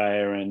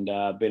Australia,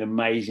 and been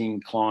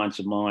amazing clients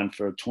of mine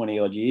for 20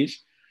 odd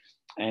years,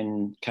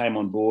 and came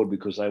on board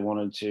because they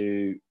wanted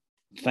to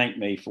thank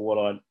me for what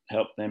I'd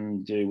helped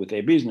them do with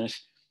their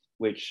business,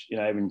 which,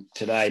 even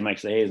today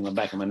makes the hairs on the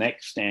back of my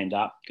neck stand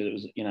up, because it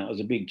was, it was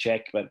a big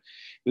check. But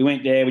we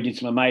went there, we did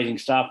some amazing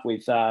stuff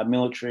with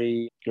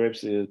military groups,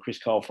 the Chris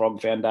Cole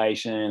Frog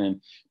Foundation,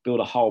 and built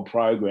a whole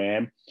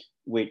program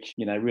which,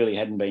 really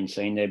hadn't been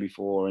seen there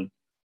before. And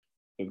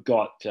we've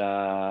got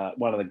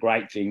one of the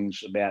great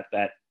things about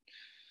that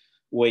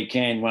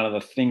weekend, one of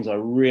the things I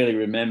really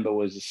remember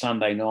was the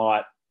Sunday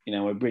night.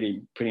 We're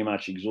pretty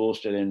much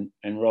exhausted,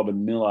 and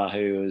Robin Miller,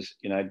 who was,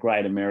 a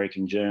great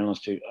American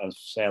journalist who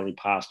sadly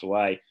passed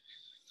away,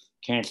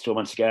 cancer 2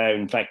 months ago.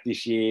 In fact,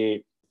 this year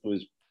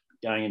was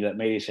going into that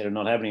media centre,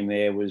 not having him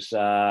there was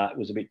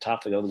a bit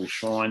tough. They got a little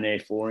shrine there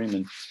for him,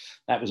 and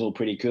that was all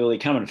pretty cool. He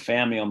come and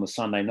found me on the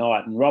Sunday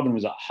night, and Robin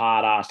was a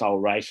hard-assed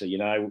old racer. He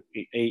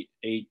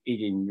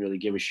didn't really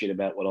give a shit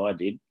about what I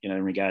did, in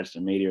regards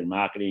to media and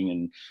marketing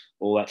and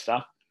all that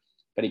stuff.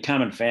 But he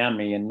come and found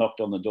me and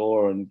knocked on the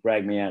door and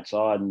dragged me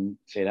outside and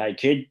said, "Hey,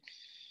 kid,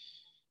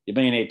 you've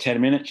been here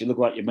 10 minutes. You look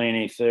like you've been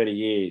here 30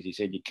 years. He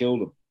said, "You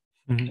killed them."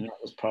 Mm-hmm. And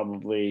that was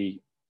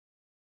probably,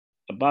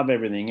 above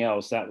everything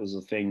else, that was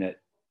the thing that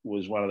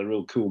was one of the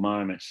real cool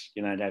moments,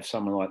 to have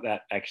someone like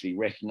that actually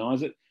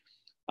recognise it.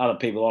 Other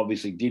people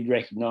obviously did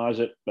recognise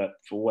it, but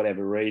for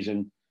whatever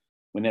reason,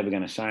 we're never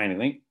going to say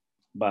anything.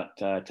 But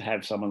to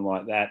have someone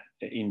like that,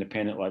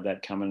 independent like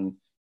that, come and,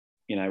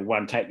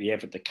 take the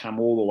effort to come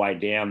all the way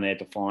down there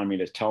to find me,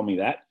 to tell me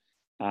that.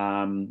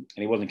 And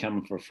he wasn't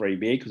coming for a free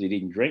beer because he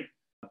didn't drink,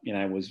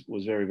 was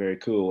very, very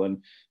cool.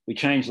 And we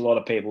changed a lot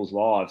of people's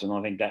lives. And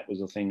I think that was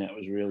the thing that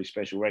was really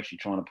special. We're actually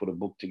trying to put a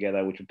book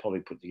together, which we'll probably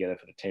put together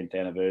for the 10th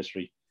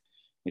anniversary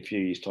in a few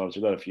years' time. So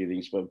we've got a few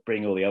things, but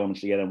bring all the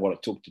elements together and what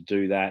it took to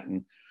do that.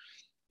 And,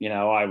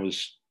 I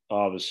was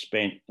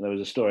spent. There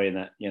was a story in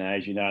that,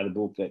 as you know, the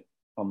book, that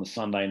on the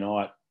Sunday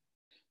night,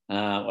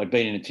 I'd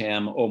been into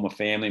town, all my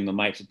family, my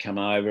mates had come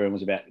over, and it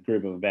was about a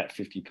group of about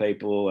 50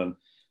 people. And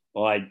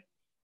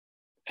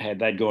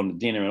they'd gone to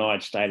dinner, and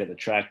I'd stayed at the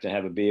track to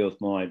have a beer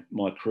with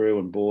my crew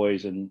and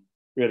boys and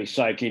really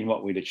soak in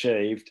what we'd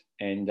achieved.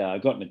 And I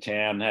got into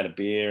town and had a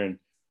beer, and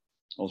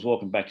I was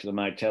walking back to the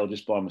motel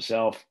just by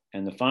myself,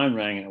 and the phone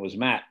rang, and it was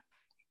Matt.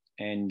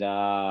 And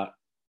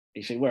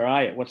he said, "Where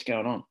are you? What's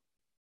going on?"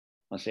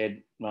 I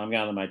said, "Well, I'm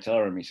going to the motel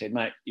room." He said,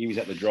 "Mate," he was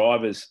at the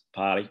driver's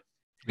party.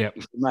 Yep.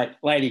 He said, "Mate,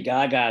 Lady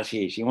Gaga's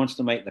here. She wants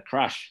to meet the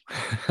crush."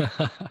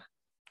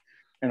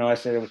 And I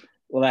said,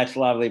 "Well, that's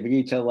lovely, but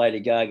you tell Lady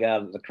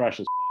Gaga that the crush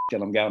is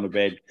and I'm going to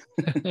bed."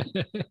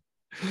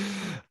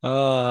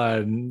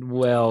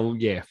 Well,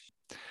 yeah.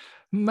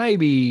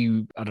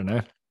 Maybe, I don't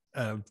know,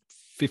 a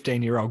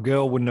 15-year-old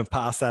girl wouldn't have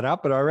passed that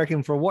up, but I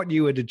reckon for what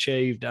you had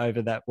achieved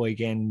over that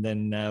weekend,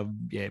 then,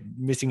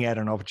 missing out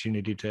on an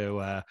opportunity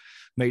to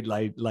meet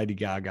Lady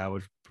Gaga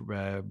was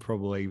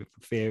probably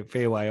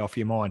fair way off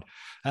your mind.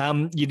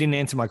 You didn't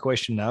answer my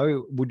question,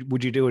 though.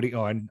 Would you do it?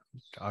 Oh, I'm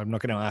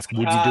not going to ask,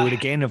 would you do it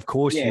again? Of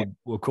course, yeah.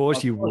 Of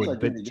course you would.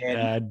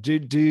 But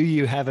do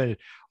you have an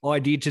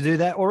idea to do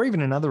that, or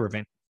even another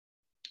event?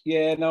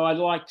 Yeah, no, I'd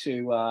like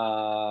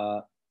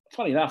to.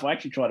 Funny enough, I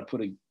actually tried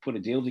to put a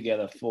deal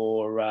together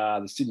for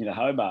the Sydney to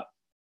Hobart,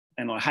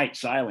 and I hate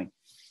sailing,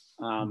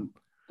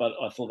 but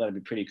I thought that'd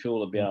be pretty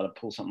cool to be able to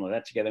pull something like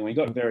that together. And we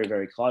got very,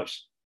 very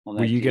close on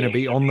that. Were you going to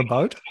be on the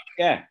boat?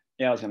 Yeah,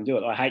 I was going to do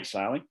it. I hate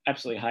sailing,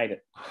 absolutely hate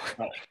it.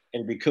 But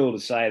it'd be cool to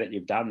say that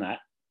you've done that.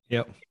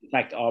 Yep. In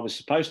fact, I was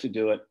supposed to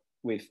do it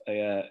with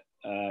a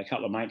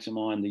couple of mates of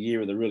mine the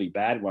year of the really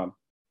bad one,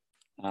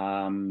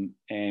 and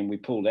we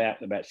pulled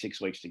out about 6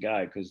 weeks to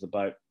go because the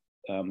boat.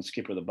 The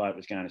skipper of the boat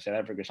was going to South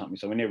Africa or something,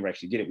 so we never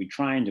actually did it. We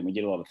trained and we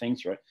did a lot of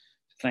things for it.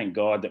 Thank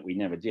God that we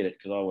never did it,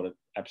 because I would have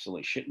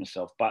absolutely shit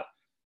myself. But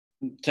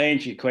to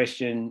answer your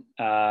question,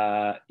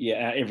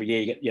 every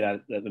year you get,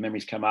 the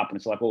memories come up, and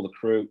it's like all the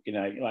crew,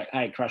 like,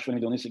 "Hey, Crush, when are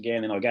we doing this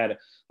again?" And I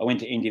went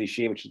to India this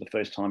year, which was the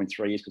first time in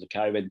 3 years because of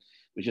COVID. It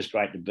was just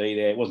great to be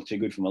there. It wasn't too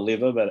good for my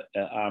liver, but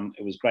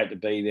it was great to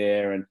be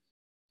there. And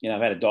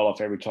I've had $1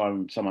 for every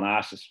time someone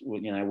asked us,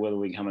 whether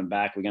we're coming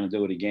back, we're going to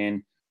do it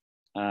again.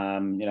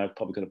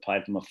 Probably could have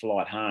paid for my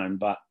flight home,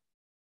 but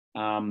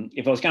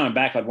if I was going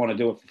back, I'd want to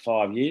do it for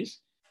 5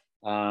 years.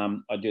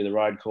 I'd do the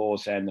road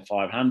course and the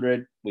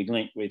 500. We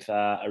linked with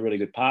a really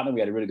good partner. We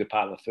had a really good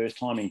partner the first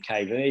time in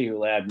KV, who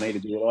allowed me to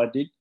do what I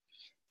did.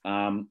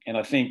 And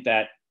I think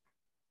that,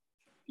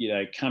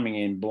 coming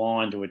in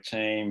blind to a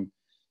team,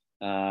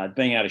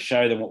 being able to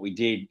show them what we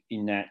did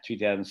in that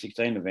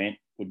 2016 event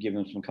would give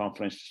them some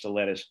confidence just to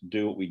let us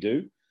do what we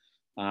do.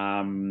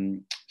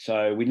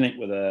 So we linked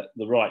with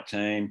the right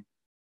team.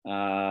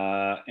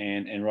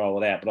 And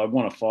roll it out. But I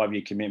want a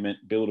 5-year commitment,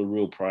 build a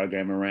real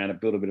program around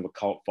it, build a bit of a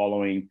cult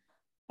following,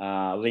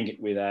 link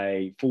it with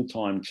a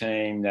full-time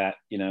team that,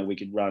 we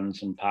could run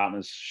some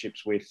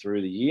partnerships with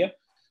through the year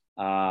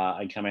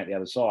and come out the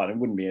other side. It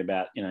wouldn't be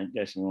about,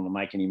 just want to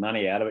make any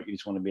money out of it. You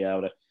just want to be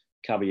able to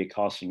cover your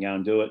costs and go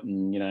and do it.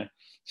 And,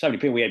 so many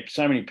people, we had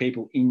so many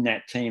people in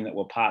that team that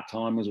were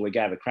part-timers we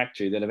gave a crack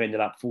to that have ended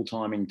up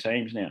full-time in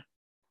teams now.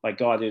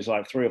 There's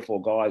like 3 or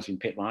 4 guys in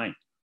pit lane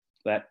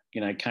that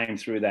came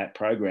through that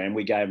program.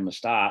 We gave them a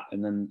start,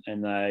 and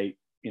they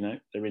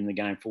they're in the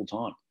game full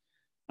time.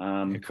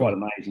 Quite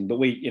amazing. But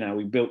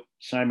we built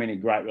so many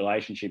great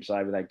relationships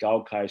over that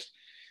Gold Coast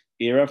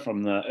era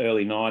from the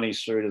early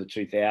 90s through to the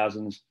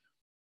 2000s.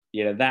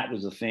 That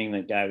was the thing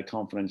that gave the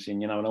confidence in.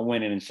 When I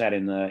went in and sat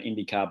in the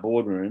IndyCar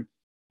boardroom,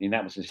 and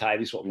that was says, "Hey,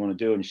 this is what we want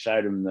to do," and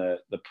showed them the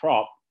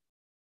prop.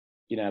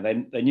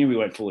 They knew we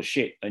weren't full of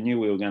shit. They knew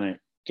we were going to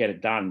get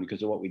it done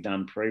because of what we'd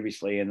done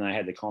previously, and they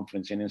had the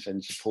confidence in us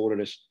and supported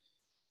us.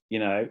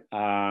 Jay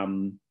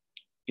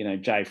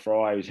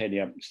Fry, who's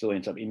heading up, still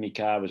ends up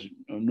IndyCar, was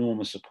an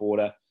enormous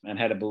supporter and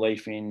had a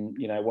belief in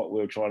what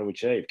we were trying to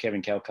achieve.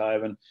 Kevin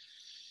Kalkoven,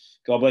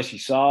 God bless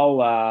his soul,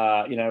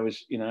 was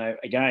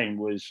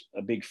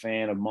a big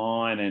fan of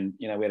mine, and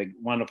we had a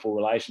wonderful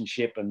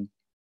relationship. And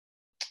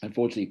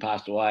unfortunately, he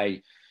passed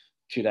away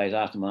 2 days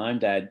after my own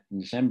dad in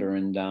December,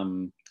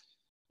 and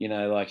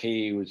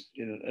he was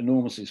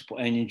enormously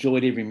supportive and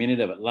enjoyed every minute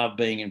of it, loved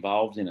being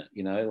involved in it,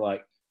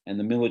 and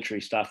the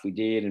military stuff we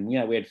did. And,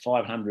 we had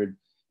 500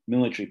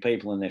 military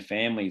people and their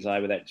families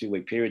over that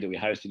 2-week period that we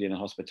hosted in a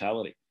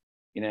hospitality.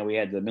 We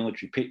had the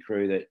military pit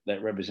crew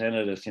that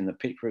represented us in the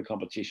pit crew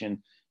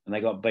competition, and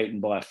they got beaten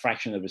by a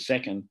fraction of a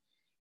second.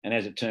 And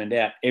as it turned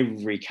out,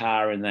 every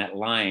car in that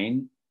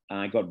lane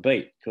got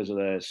beat because of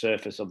the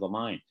surface of the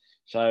lane.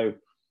 So,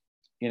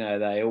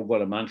 they all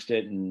got amongst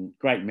it and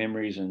great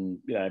memories, and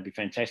it'd be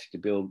fantastic to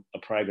build a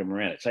program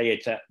around it. So yeah,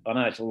 I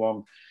know it's a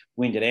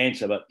long-winded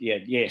answer, but yeah,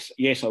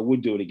 yes, I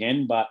would do it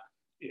again, but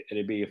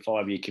it'd be a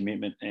 5-year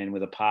commitment and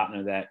with a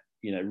partner that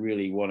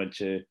really wanted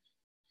to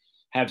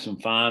have some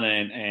fun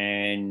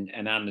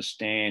and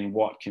understand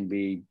what can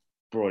be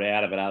brought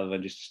out of it other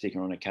than just a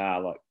sticker on a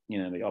car, like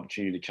the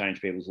opportunity to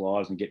change people's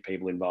lives and get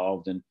people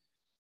involved and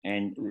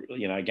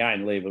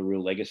again leave a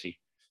real legacy.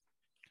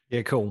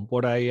 Yeah, cool.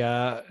 What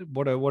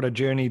a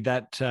journey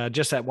that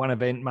just that one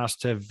event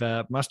must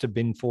have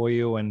been for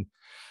you. And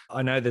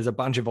I know there's a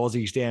bunch of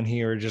Aussies down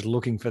here just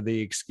looking for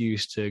the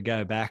excuse to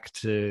go back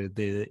to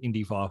the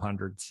Indy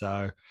 500.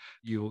 So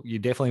you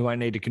definitely won't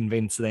need to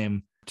convince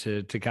them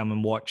to come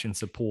and watch and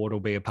support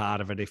or be a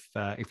part of it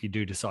if you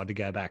do decide to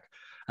go back.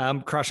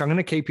 Crush, I'm going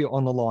to keep you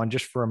on the line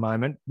just for a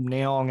moment.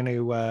 Now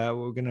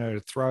we're going to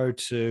throw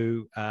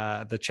to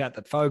the chat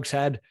that folks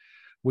had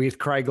with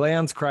Craig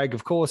Lowndes. Craig,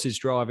 of course, is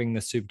driving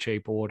the Super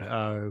Cheap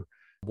Auto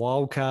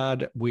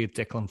Wildcard with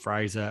Declan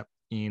Fraser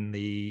in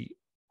the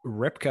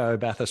Repco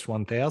Bathurst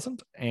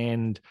 1000.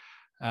 And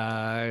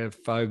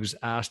Fogues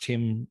asked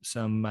him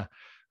some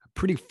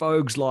pretty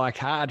Fogues-like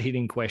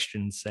hard-hitting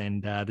questions.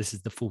 And this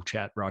is the full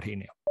chat right here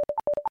now.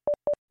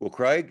 Well,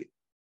 Craig,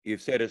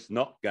 you've said it's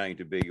not going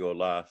to be your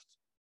last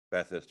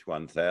Bathurst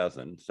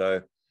 1000.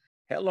 So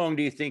how long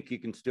do you think you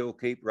can still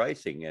keep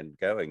racing and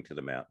going to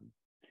the mountain?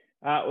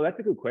 Well, that's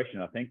a good question.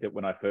 I think that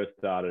when I first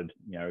started,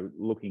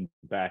 looking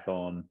back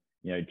on,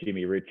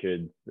 Jimmy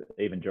Richards,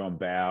 even John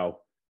Bowe,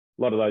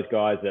 a lot of those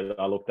guys that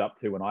I looked up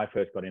to when I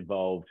first got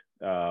involved,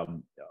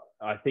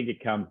 I think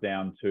it comes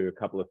down to a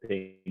couple of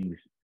things.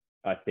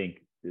 I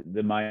think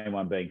the main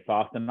one being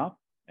fast enough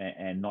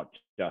and not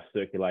just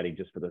circulating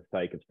just for the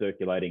sake of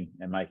circulating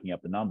and making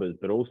up the numbers,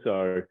 but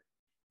also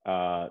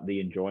the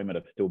enjoyment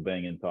of still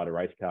being inside a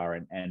race car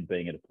and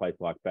being at a place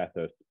like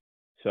Bathurst.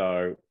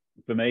 So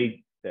for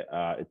me,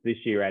 it's this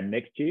year and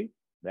next year.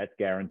 That's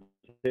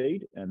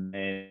guaranteed. And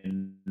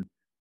then, of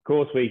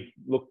course, we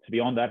look to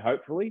beyond that,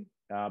 hopefully.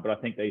 But I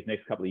think these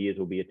next couple of years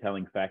will be a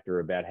telling factor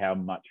about how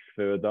much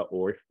further,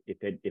 or if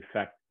in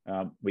fact,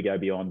 we go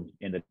beyond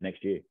in the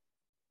next year.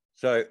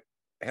 So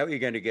how are you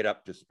going to get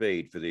up to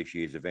speed for this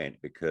year's event?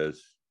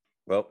 Because,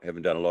 well,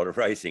 haven't done a lot of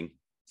racing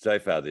so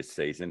far this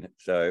season.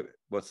 So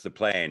what's the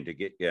plan to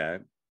get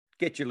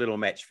your little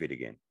match fit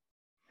again?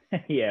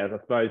 Yeah, I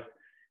suppose.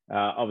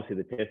 Obviously,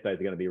 the test days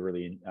are going to be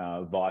really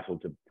vital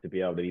to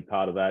be able to be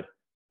part of that.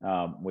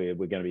 We're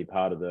going to be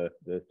part of the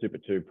Super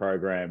 2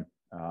 program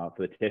for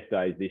the test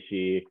days this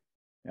year,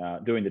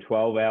 doing the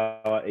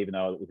 12-hour, even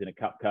though it was in a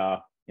cup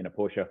car in a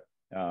Porsche.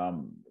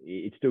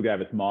 It still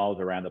gave us miles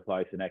around the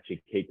place and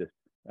actually keep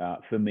us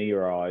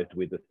familiarised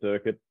with the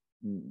circuit.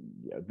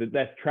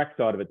 That track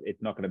side of it,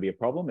 it's not going to be a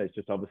problem. It's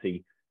just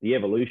obviously the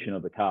evolution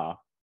of the car,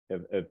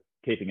 of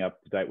keeping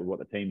up to date with what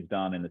the team's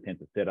done in the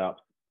sense of setups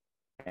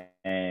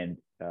and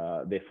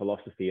their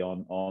philosophy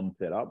on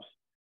setups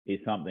is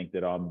something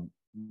that I'm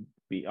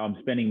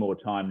spending more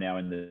time now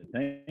in the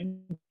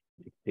team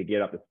to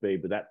get up to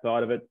speed with that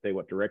side of it, see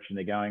what direction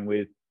they're going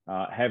with,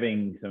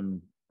 having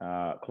some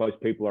close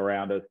people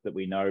around us that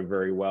we know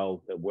very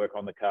well that work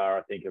on the car.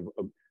 I think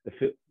of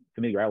the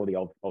familiarity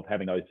of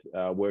having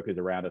those workers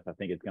around us, I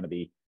think it's going to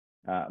be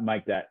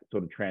make that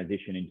sort of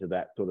transition into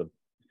that sort of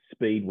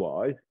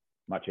speed-wise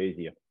much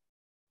easier.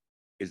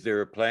 Is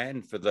there a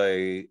plan for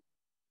the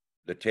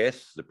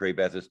tests, the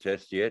pre-Bathurst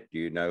tests yet? Do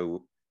you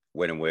know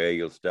when and where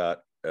you'll start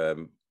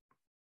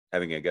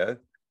having a go?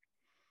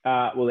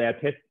 Well, our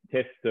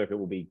test circuit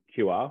will be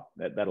QR.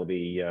 That'll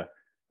be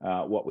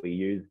what we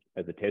use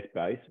as a test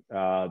base.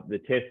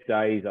 The test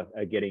days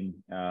are getting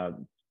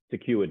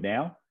secured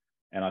now,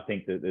 and I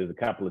think that there's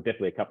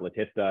definitely a couple of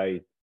test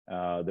days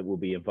that we'll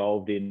be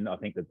involved in. I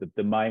think that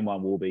the main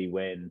one will be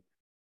when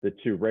the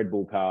 2 Red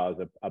Bull cars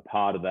are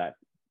part of that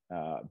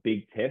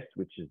big test,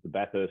 which is the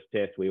Bathurst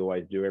test we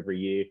always do every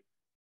year.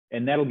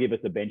 And that'll give us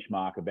a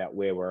benchmark about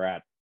where we're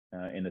at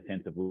in the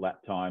sense of lap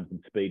times and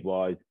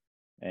speed-wise.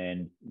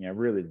 And,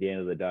 really at the end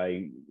of the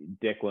day,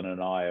 Declan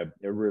and I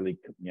are really,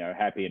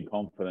 happy and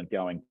confident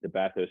going to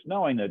Bathurst,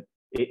 knowing that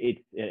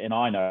and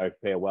I know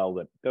fair well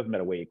that it doesn't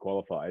matter where you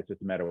qualify, it's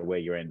just a matter of where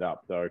you end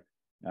up. So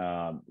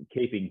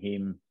keeping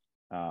him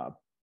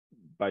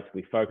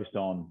basically focused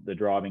on the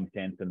driving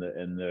sense and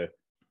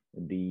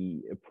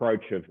the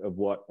approach of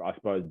what I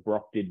suppose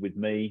Brock did with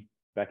me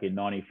back in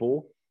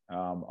 '94.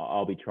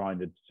 I'll be trying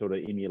to sort of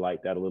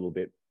emulate that a little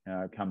bit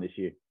come this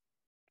year.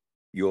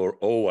 You're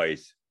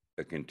always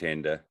a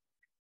contender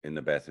in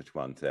the Bathurst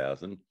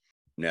 1000.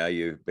 Now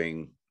you've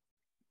been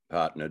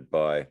partnered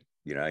by,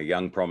 a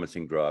young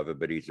promising driver,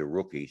 but he's a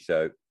rookie.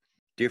 So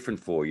different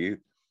for you.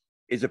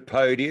 Is a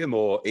podium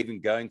or even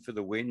going for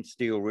the win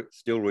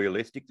still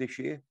realistic this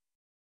year?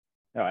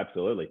 Oh,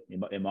 absolutely.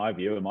 In my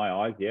view, in my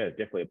eyes, yeah,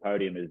 definitely a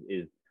podium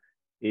is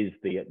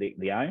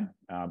the aim.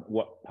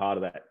 What part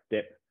of that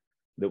step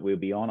that we'll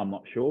be on, I'm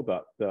not sure,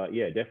 but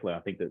yeah, definitely. I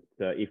think that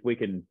if we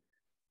can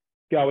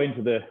go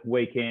into the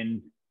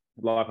weekend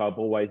like I've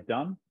always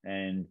done,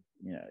 and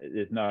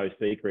there's no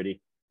secret.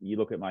 you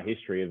look at my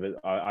history of it,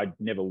 I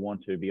never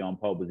want to be on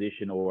pole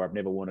position, or I've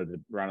never wanted to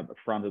run at the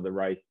front of the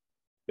race,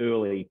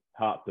 early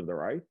parts of the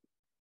race.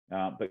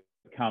 But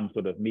come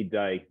sort of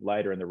midday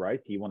later in the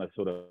race, you want to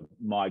sort of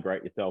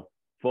migrate yourself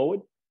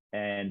forward.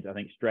 And I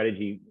think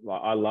strategy,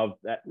 I love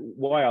that.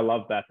 Why I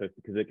love Bathurst,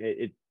 because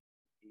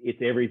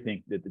it's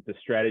everything. It's a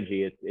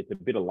strategy. It's a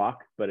bit of luck,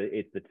 but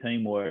it's the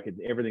teamwork. It's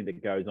everything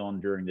that goes on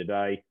during the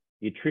day.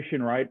 The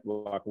attrition rate,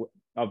 like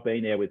I've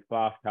been there with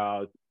fast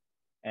cars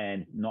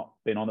and not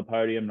been on the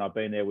podium, and I've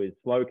been there with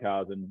slow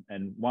cars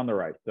and won the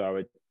race.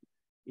 So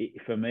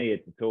for me,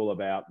 it's all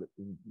about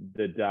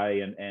the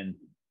day and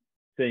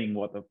seeing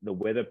what the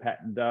weather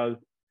pattern does,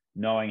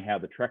 knowing how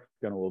the track's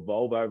going to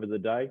evolve over the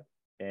day.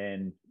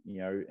 And,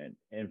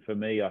 and for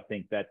me, I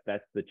think that's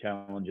the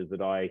challenges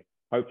that I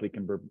hopefully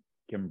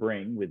can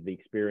bring with the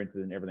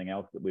experiences and everything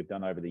else that we've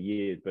done over the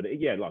years. But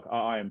yeah, like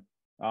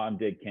I'm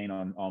dead keen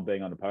on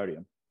being on the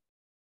podium.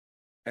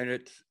 And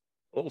it's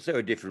also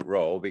a different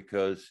role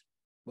because,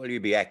 well,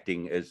 you'll be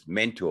acting as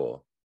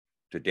mentor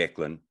to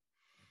Declan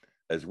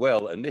as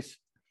well. And this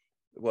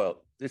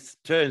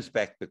turns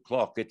back the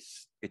clock.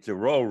 It's a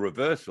role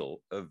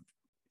reversal of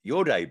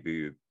your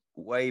debut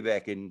way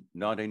back in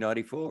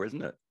 1994,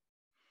 isn't it?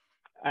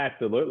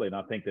 Absolutely. And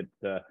I think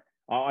that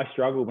I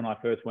struggled when I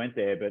first went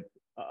there, but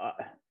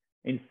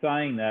in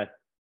saying that,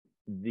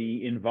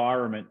 the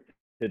environment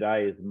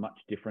today is much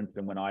different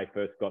than when I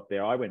first got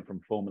there. I went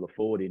from Formula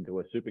Ford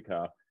into a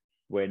supercar,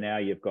 where now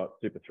you've got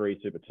Super 3,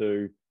 Super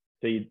 2.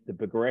 So the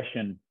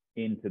progression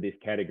into this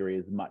category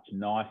is much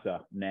nicer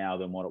now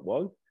than what it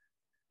was.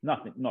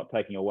 Not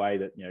taking away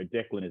that,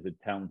 Declan is a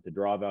talented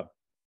driver,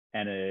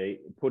 and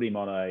put him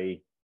on a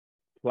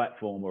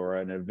platform or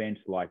an event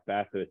like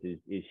Bathurst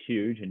is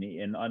huge. And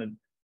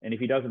if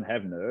he doesn't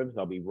have nerves,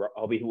 I'll be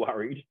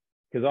worried,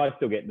 because I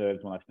still get nerves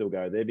when I still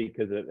go there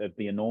because of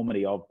the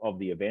enormity of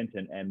the event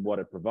and what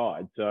it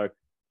provides. So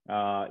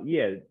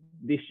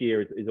this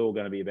year is all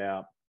going to be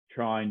about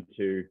trying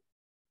to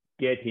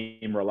get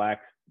him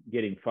relaxed,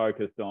 get him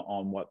focused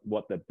on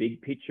what the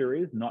big picture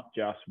is, not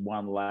just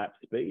one lap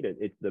speed.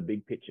 It's the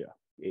big picture.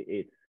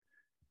 It's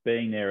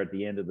being there at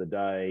the end of the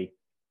day,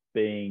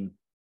 being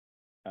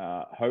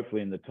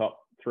hopefully in the top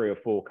 3 or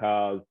 4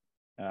 cars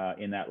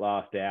in that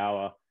last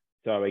hour.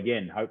 So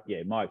again,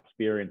 my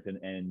experience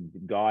and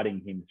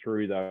guiding him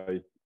through those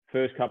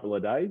first couple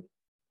of days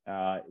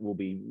will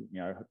be,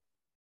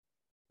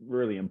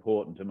 really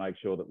important to make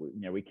sure that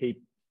we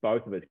keep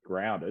both of us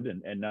grounded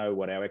and know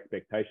what our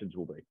expectations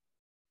will be.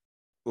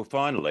 Well,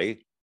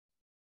 finally,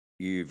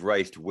 you've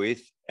raced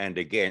with and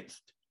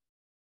against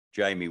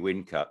Jamie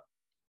Whincup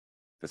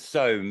for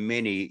so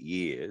many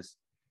years.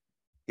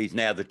 He's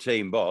now the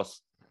team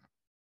boss.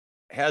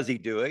 How's he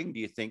doing,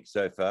 do you think,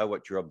 so far?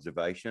 What's your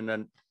observation?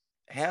 And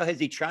how has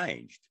he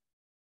changed?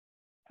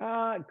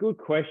 Good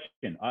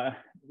question.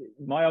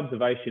 My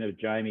observation of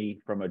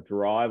Jamie from a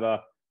driver,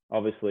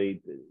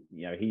 obviously,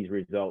 his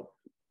results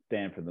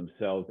stand for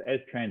themselves. As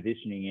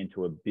transitioning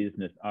into a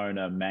business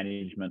owner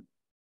management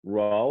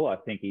role, I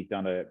think he's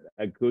done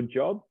a good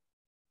job.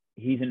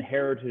 He's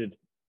inherited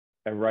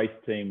a race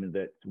team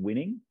that's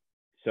winning.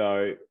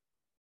 So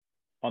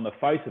on the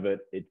face of it,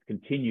 it's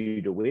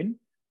continued to win,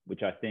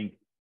 which I think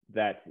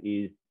that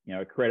is,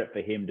 a credit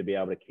for him to be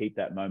able to keep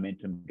that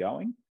momentum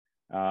going.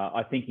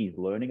 I think he's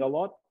learning a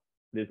lot.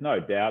 There's no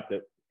doubt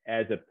that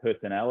as a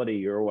personality,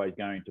 you're always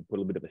going to put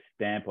a bit of a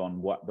stamp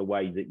on what the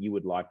ways that you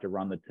would like to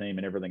run the team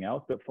and everything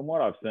else. But from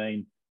what I've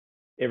seen,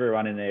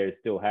 everyone in there is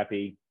still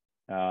happy.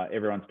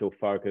 Everyone's still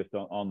focused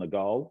on the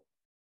goal,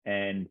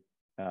 and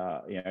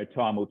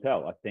time will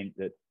tell. I think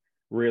that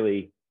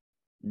really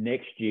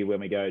next year when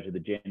we go to the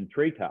Gen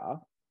 3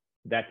 car,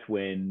 that's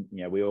when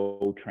we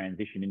all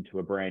transition into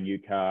a brand new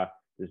car.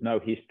 There's no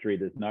history,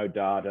 there's no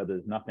data,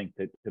 there's nothing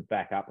to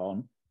back up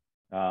on.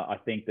 I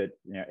think that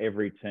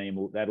every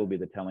team that'll be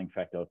the telling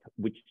factor of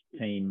which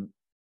team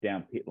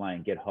down pit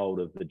lane get hold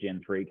of the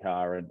Gen 3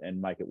 car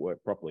and make it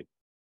work properly.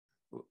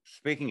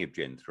 Speaking of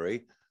Gen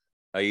 3,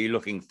 are you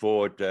looking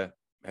forward to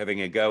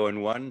having a go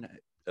in one?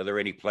 Are there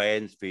any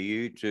plans for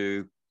you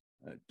to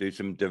do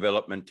some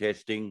development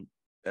testing,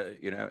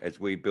 as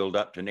we build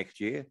up to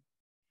next year?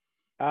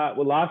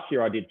 Well, last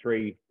year I did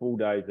 3 full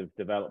days of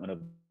development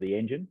of the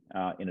engine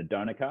in a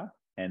donor car,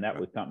 and that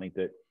was something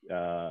that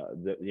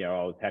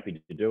I was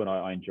happy to do, and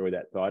I enjoy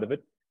that side of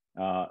it.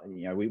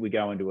 We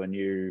go into a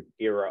new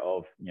era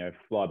of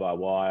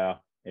fly-by-wire,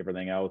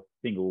 everything else,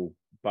 single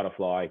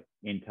butterfly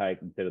intake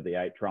instead of the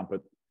 8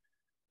 trumpets.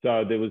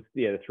 So there was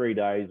the 3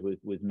 days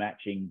was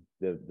matching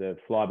the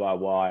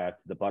fly-by-wire to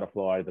the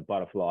butterfly,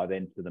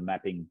 then to the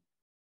mapping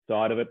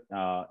side of it,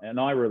 and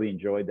I really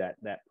enjoyed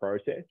that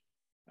process.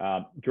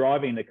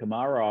 Driving the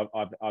Camaro,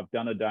 I've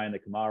done a day in the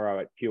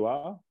Camaro at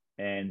QR,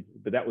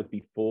 but that was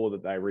before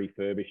that they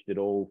refurbished it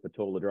all for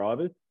taller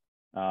drivers.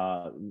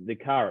 The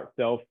car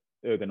itself,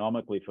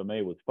 ergonomically for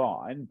me, was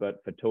fine,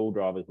 but for tall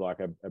drivers like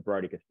a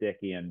Brody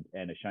Kostecki and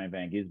a Shane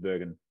Van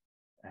Gisbergen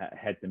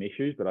had some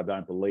issues, but I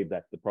don't believe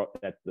that's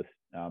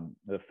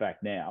the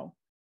fact now.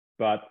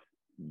 But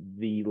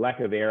the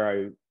lack of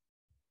aero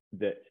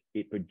that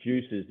it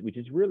produces, which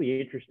is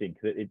really interesting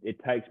because it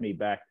takes me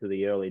back to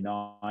the early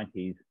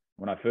 90s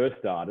when I first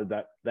started.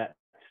 That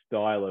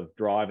style of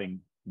driving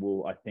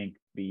will, I think,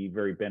 be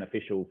very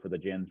beneficial for the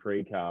Gen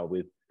 3 car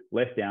with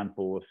less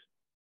downforce,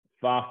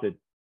 faster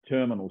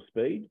terminal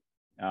speed.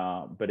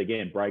 But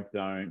again,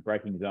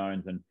 braking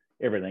zones and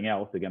everything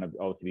else are going to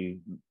obviously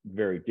be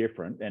very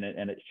different. And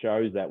it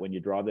shows that when you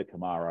drive the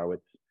Camaro,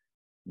 it's,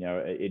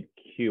 it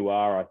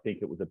QR, I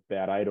think it was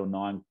about 8 or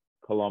 9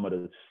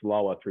 kilometers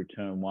slower through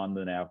turn one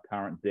than our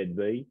current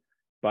ZV,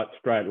 but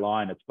straight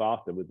line, it's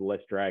faster with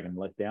less drag and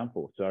less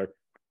downforce. So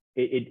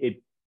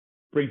it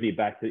brings me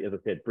back to, as I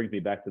said, brings me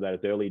back to those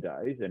early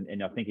days.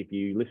 And I think if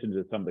you listen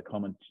to some of the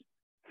comments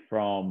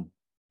from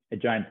a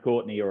James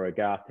Courtney or a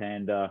Garth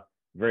Tander,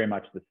 very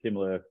much the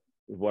similar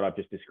of what I've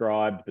just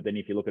described. But then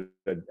if you look at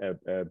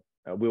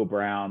a Will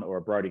Brown or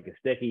a Brody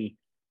Kostecki,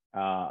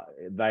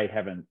 they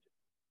haven't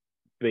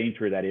been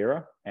through that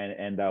era,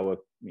 and they were,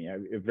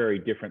 very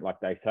different. Like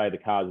they say, the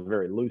cars are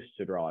very loose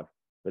to drive,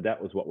 but that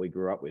was what we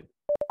grew up with.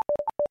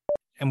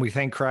 And we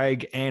thank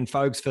Craig and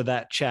folks for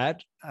that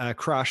chat.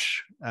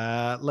 Crush,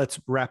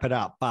 let's wrap it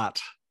up.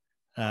 But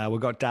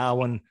we've got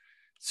Darwin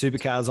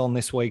Supercars on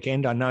this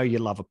weekend. I know you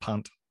love a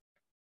punt.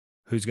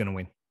 Who's going to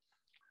win?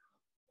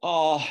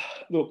 Oh,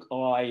 look,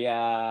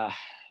 it's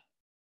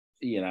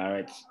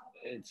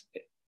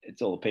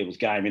all the people's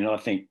game. And I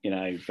think,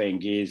 Van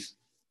Geers,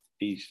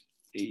 he's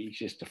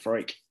just a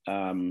freak.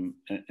 And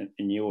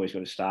you always got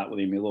to start with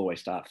him. He'll always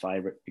start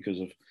favourite because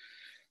of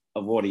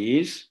what he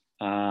is.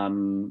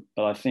 But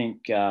I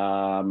think,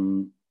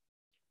 he'll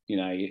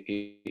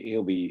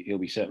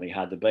be certainly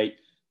hard to beat.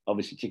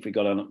 Obviously, Tickford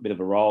got on a bit of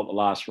a roll at the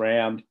last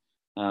round.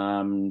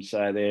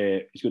 So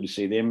it's good to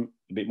see them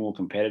a bit more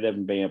competitive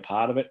and being a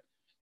part of it.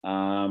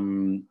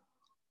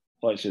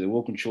 Like I said, the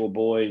Walkinshaw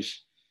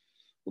boys,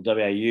 will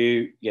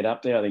WAU get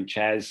up there. I think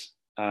Chaz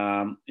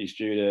is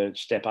due to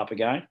step up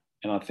again.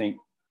 And I think,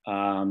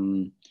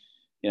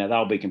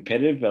 they'll be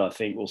competitive, but I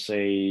think we'll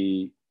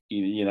see,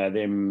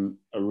 them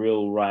a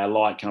real ray of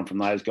light come from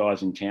those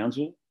guys in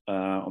Townsville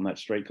on that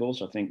street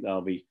course. I think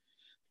they'll be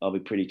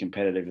pretty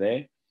competitive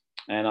there.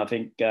 And I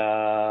think, maybe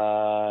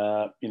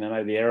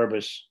the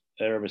Erebus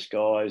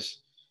guys,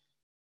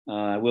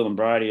 Will and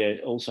Brody are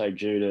also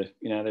due to,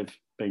 they've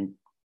been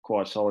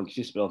quite solid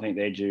consistent, but I think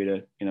they're due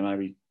to,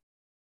 maybe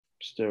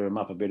stir them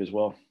up a bit as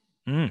well.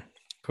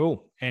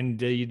 Cool.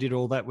 And you did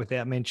all that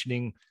without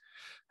mentioning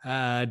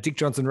Dick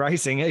Johnson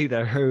Racing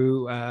either,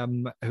 who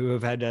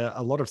have had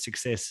a lot of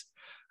success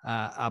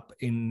up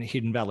in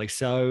Hidden Valley.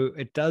 So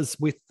it does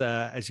with,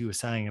 as you were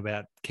saying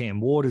about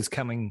Cam Waters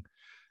coming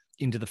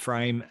into the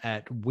frame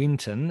at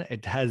Winton,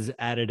 it has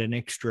added an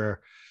extra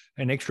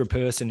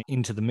person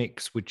into the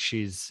mix, which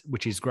is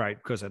great,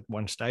 because at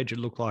one stage it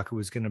looked like it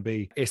was going to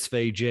be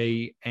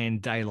SVG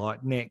and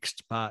Daylight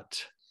next,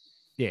 but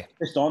yeah.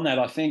 Just on that,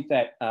 I think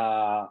that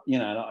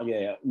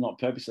not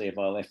purposely if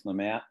I left them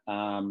out.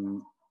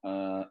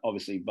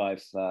 Obviously,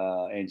 both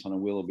Anton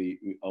and Will will be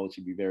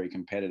very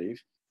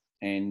competitive,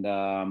 and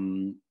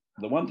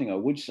the one thing I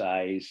would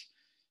say is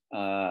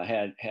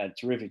how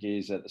terrific it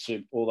is that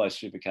all those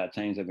supercar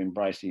teams have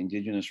embraced the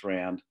Indigenous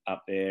round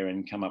up there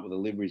and come up with the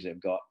liveries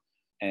they've got.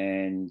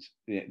 And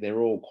they're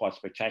all quite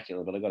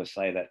spectacular, but I've got to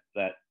say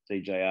that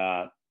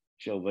DJR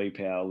Shell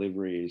V-Power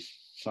livery is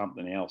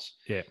something else.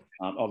 Yeah.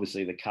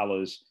 Obviously, the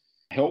colours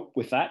help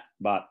with that,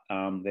 but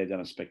they've done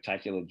a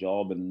spectacular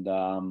job. And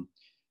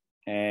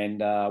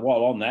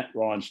while on that,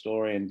 Ryan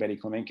Story and Betty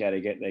Clemenco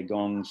to get their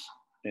gongs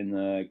in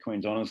the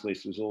Queen's Honours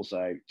list was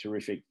also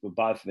terrific for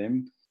both of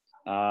them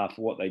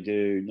for what they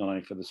do, not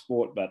only for the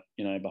sport, but,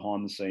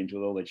 behind the scenes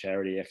with all their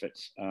charity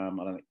efforts. I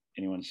don't think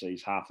anyone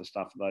sees half the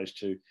stuff of those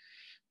two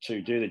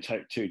do.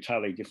 The two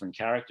totally different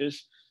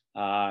characters,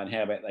 and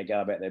how about they go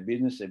about their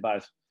business.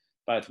 They're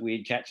both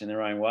weird cats in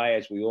their own way,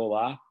 as we all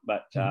are,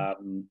 but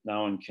no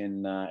one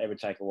can ever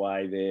take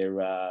away their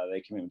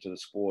commitment to the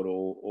sport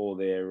or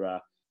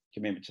their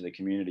commitment to the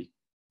community.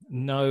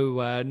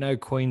 No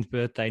Queen's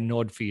birthday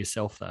nod for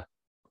yourself, though?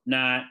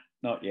 No,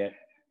 not yet.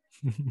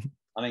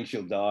 I think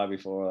she'll die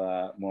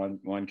before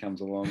mine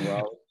comes along.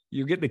 Well,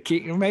 you get the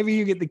king. Maybe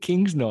you get the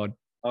king's nod.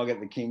 I'll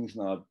get the king's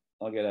nod.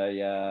 I'll get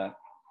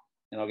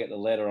and I'll get the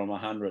letter on my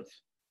 100th.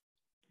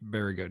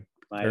 Very good.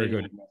 Mate, very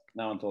good.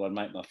 No one thought I'd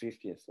make my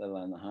 50th, let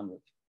alone the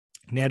 100th.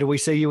 Now, do we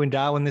see you in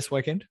Darwin this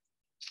weekend?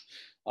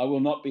 I will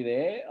not be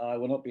there. I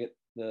will not be at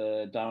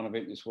the Darwin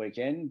event this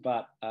weekend,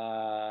 but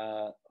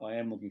I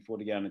am looking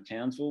forward to going to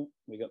Townsville.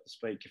 We got the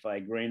Speed Cafe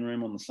Green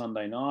Room on the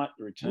Sunday night,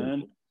 the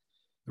return.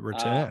 The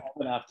return.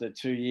 After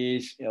 2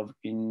 years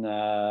in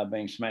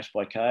being smashed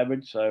by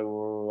COVID.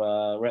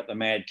 So we're at the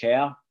Mad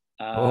Cow,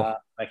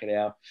 back at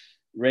our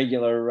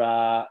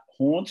regular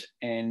haunt,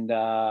 and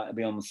it'll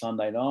be on the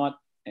Sunday night,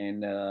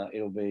 and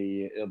it'll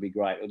be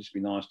great. It'll just be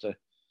nice to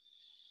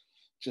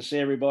see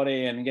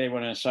everybody and get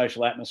everyone in a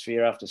social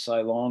atmosphere after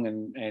so long,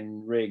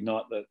 and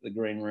reignite the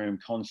Green Room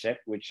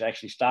concept, which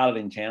actually started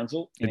in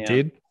Townsville. It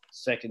did.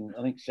 Second year.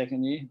 I think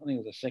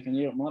it was the second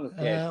year. It might have.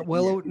 Yeah,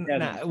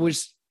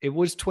 it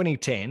was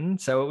 2010,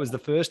 so it was the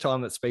first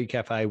time that Speed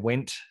Cafe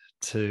went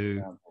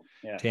to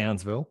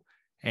Townsville.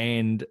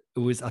 And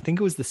I think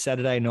it was the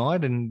Saturday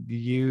night, and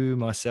you,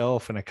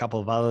 myself, and a couple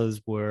of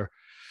others were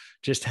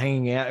just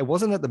hanging out. It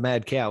wasn't at the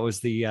Mad Cow. It was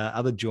the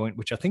other joint,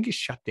 which I think is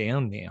shut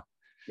down now.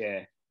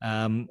 Yeah.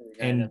 And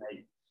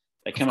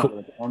they come up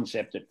with a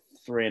concept at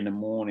 3 a.m,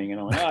 and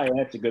I went, oh, yeah,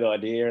 that's a good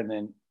idea. And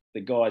then the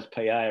guy's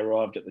PA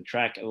arrived at the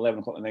track at 11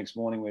 o'clock the next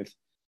morning with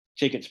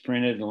tickets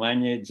printed and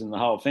lanyards and the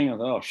whole thing. I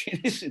thought, oh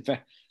shit, this is a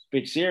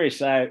bit serious.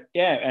 So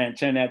yeah, and it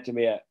turned out to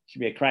be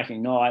a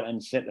cracking night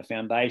and set the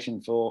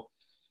foundation for,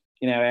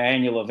 our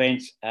annual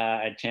event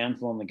at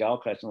Townsville on the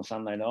Gold Coast on a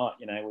Sunday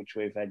night, which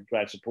we've had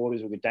great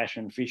supporters. We've got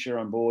Dasher and Fisher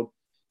on board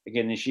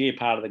again this year,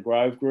 part of the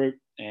Grove Group,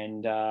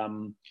 and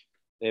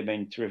they've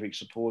been terrific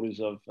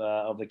supporters of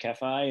the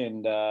cafe,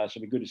 and so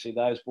it'd be good to see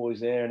those boys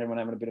there and everyone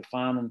having a bit of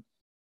fun and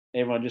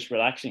everyone just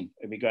relaxing.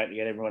 It'd be great to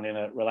get everyone in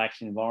a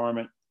relaxed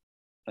environment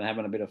and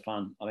having a bit of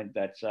fun. I think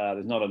that's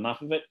there's not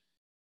enough of it,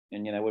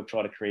 and we've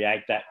tried to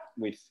create that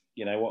with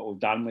what we've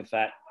done with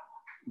that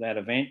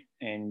event,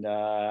 and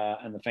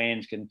the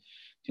fans can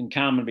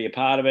come and be a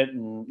part of it,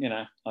 and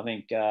I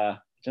think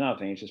it's another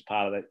thing. It's just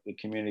part of the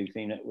community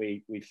thing that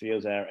we feel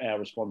is our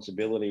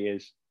responsibility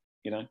is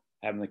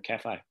having the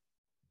cafe.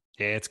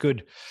 Yeah, it's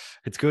good.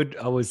 It's good.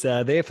 I was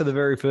there for the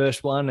very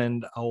first one,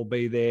 and I'll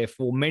be there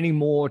for many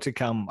more to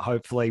come,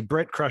 hopefully.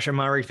 Brett Crusher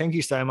Murray, thank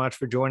you so much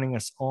for joining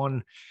us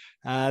on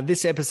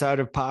this episode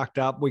of Parked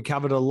Up. We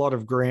covered a lot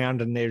of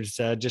ground, and there's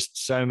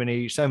just so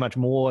much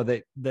more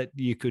that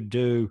you could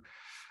do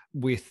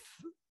with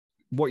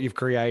what you've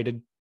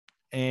created.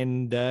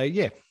 And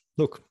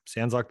look,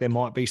 sounds like there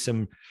might be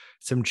some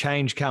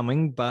change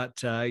coming,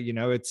 but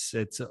it's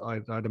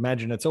I'd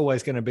imagine it's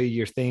always going to be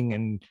your thing,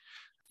 and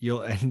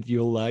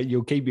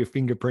you'll keep your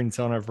fingerprints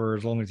on it for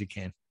as long as you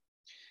can.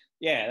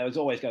 Yeah, there's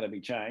always going to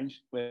be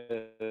change.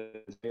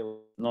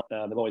 There'll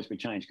always be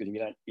change, because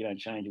if you don't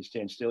change, you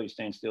stand still. You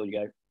stand still,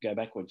 you go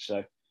backwards.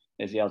 So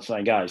as the old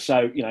saying goes.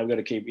 So we've got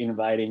to keep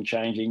innovating,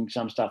 changing.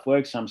 Some stuff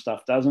works, some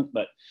stuff doesn't,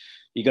 but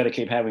you got to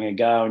keep having a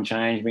go and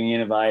change, being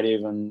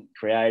innovative and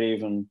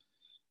creative,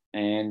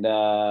 and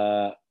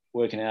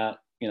working out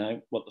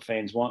what the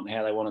fans want and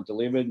how they want it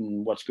delivered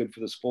and what's good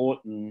for the sport,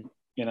 and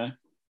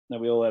that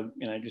we all have,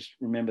 just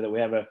remember that we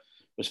have a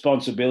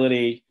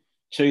responsibility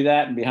to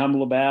that and be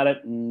humble about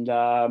it, and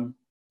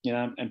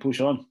and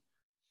push on.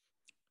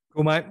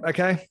 Cool, mate.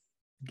 Okay,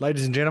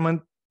 ladies and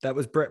gentlemen, that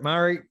was Brett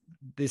Murray.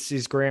 This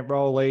is Grant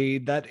Rowley.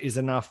 That is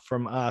enough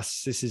from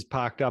us. This is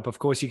Parked Up. Of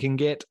course, you can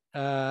get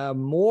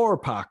more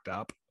Parked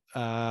Up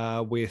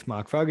with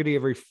Mark Fogarty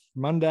every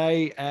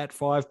Monday at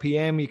 5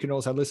 p.m. You can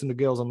also listen to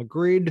Girls on the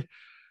Grid,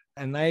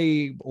 and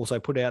they also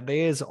put out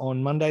theirs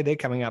on Monday. They're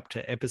coming up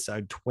to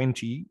episode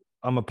 20.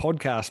 I'm a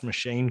podcast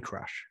machine,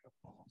 Crush.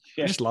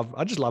 Yeah. I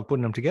just love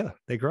putting them together.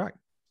 They're great.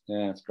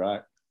 Yeah, it's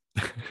great.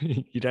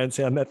 You don't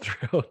sound that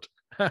thrilled.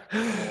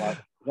 As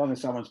long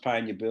as someone's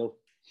paying your bill.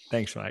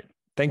 Thanks, mate.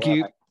 Thank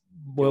you.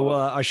 Well,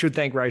 I should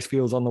thank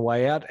Racefields on the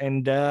way out,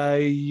 and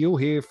you'll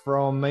hear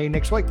from me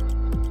next week.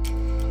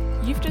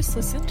 You've just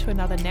listened to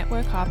another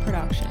Network R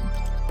production.